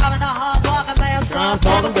 He driving a hard bargain, man, trying to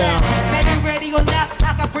talk him down. Maybe ready or not,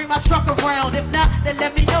 I can bring my truck around. If not, then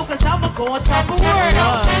let me know, cause I'ma go and talk a word.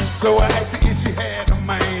 So I asked her if she had a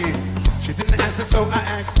man. She didn't answer, so I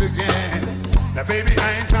asked again. Now, baby,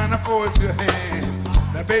 I ain't trying to force your hand.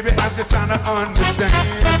 Now, baby, I'm just trying to understand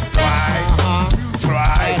why you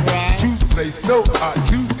try to play so hard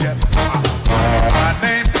to get hard. My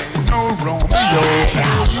name ain't no Romeo. I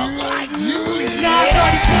look like Juliet.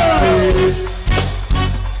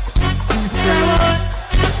 He said,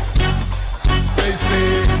 they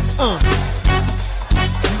said,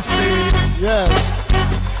 he said, yes,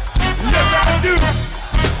 yes, I do.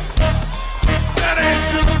 That ain't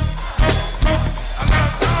true. I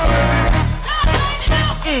love all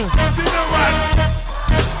of you. You know what?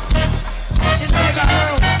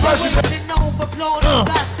 Been known for blowing the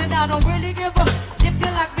shots, and I don't really give a if you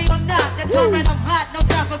like me or not. That's all right, I'm hot, no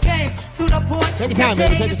time for game. To the point, Take your time,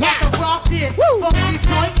 baby, take your time. The rock this, from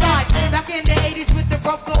Detroit life. Back in the 80s with the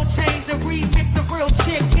rough gold chains, a remix of real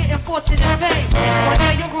chick getting fortune and fame. One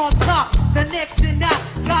day you're on top, the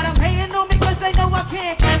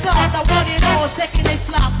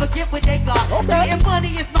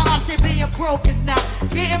broke is not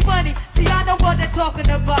getting money. See, I know what they're talking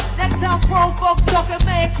about. Next time grown folks talking,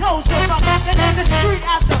 man, close your mouth. And in the street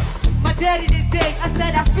after my daddy today, I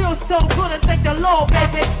said I feel so good and thank the Lord,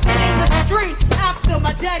 baby. And in the street after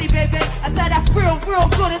my daddy, baby, I said I feel real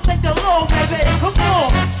good and thank the Lord, baby. Come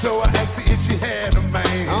on. So I asked her if she had a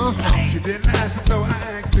man. She didn't answer, so I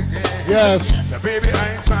asked again. Yes. Now, baby,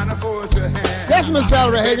 I ain't trying to force your hand. Yes, Miss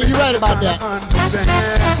Valerie Hayden, you're right about that.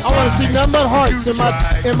 I want to see nothing but hearts in my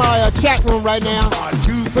chat room right now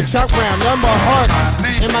for Chuck Brown. Nothing but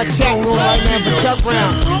hearts in my chat room right now for Chuck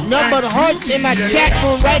Brown. Nothing but hearts in my chat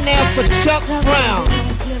room right now for Chuck Brown.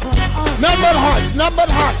 Nothing but hearts, nothing but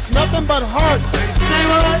hearts, nothing but hearts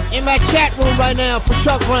in my chat room right now for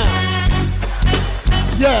Chuck Brown.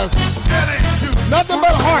 Yes. Nothing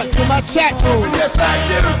but hearts in my chat room. Yes, I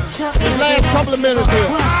get them. These last couple of minutes here.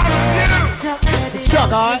 For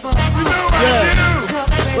Chuck, all right? Yeah.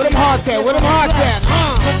 Where them hearts at? Where them hearts at?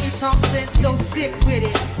 So sick with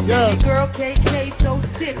it. Yes. Girl KK so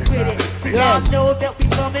sick with it. Yes. Y'all know that we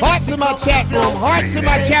coming. Hearts in my chat room. Hearts in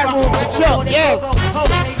my chat room for Chuck. Yes.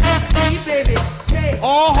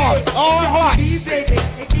 All hearts. All hearts.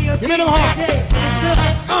 Give me them hearts.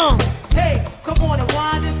 Hey, come on and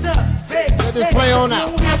wind this up. Hey, let this play on out.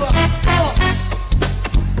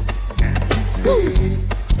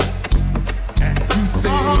 You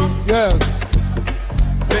say, yes.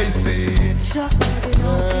 They say, Chuck,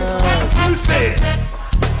 you said,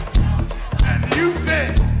 and you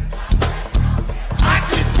said, I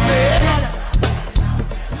didn't say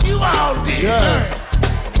it. You all did. Yeah.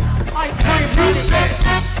 You said,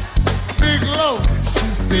 Big Low. She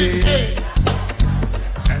said,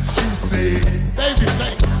 and she said, baby,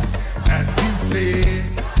 baby, and you said,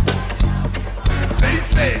 and they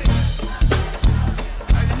said,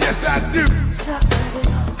 yes I do.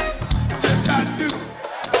 Yes I do.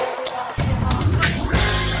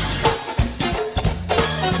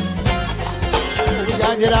 We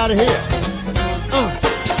gotta get out of here.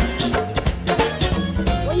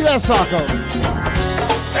 Where you at, Socko?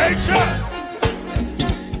 Hey, Chuck.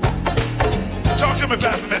 Talk to me,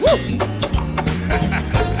 Pastor Mitchell.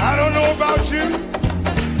 I don't know about you,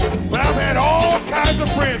 but I've had all kinds of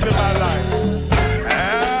friends in my life.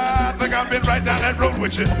 I think I've been right down that road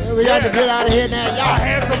with you. Yeah, we got to get out of here now, I y'all.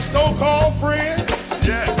 had some so-called friends.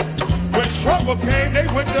 Yes. When trouble came, they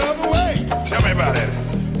went the other way. Tell me about it.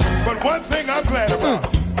 But one thing I'm glad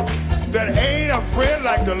about, that ain't a friend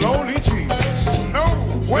like the lonely Jesus. No.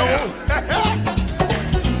 Well.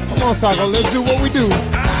 Come on, Socko, let's do what we do.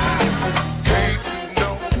 Ain't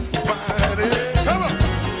nobody. Come on.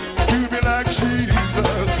 Do me like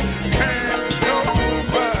Jesus. Can't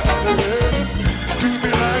nobody do me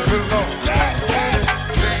like the Lord. Can't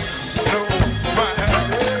nobody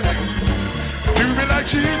do me like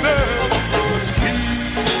Jesus.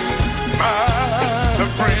 He's my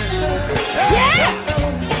friend. Yeah!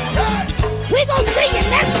 We gonna see you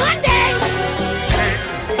next Monday. Ain't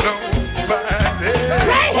nobody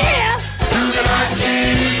Right here. do me like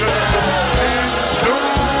Jesus.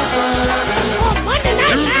 Nobody On Monday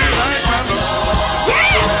Night do me Live. like my Lord.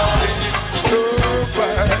 Yeah!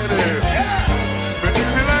 Nobody but do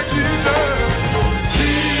me like Jesus.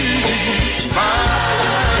 He's my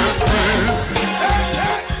friend.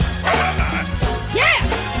 Yeah!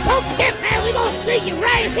 Don't forget, man, we gonna see you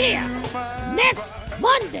right here next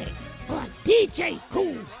Monday on DJ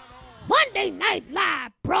Cool's Monday Night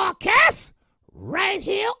Live broadcast right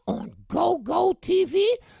here on GoGo TV.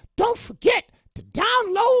 Don't forget to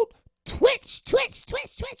download Twitch.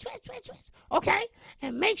 Okay?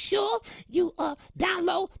 And make sure you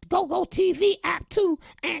download the GoGo TV app too.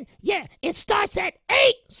 And yeah, it starts at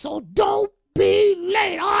 8, so don't be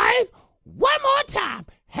late, all right? One more time,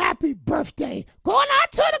 happy birthday. Going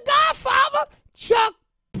out to the Godfather, Chuck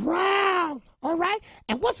Brown. All right?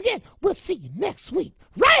 And once again, we'll see you next week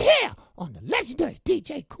right here on the legendary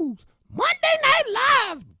DJ Cool's Monday Night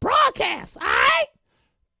Live broadcast. All right?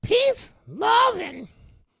 Peace, love, and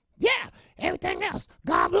yeah, everything else.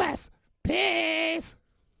 God bless. Peace.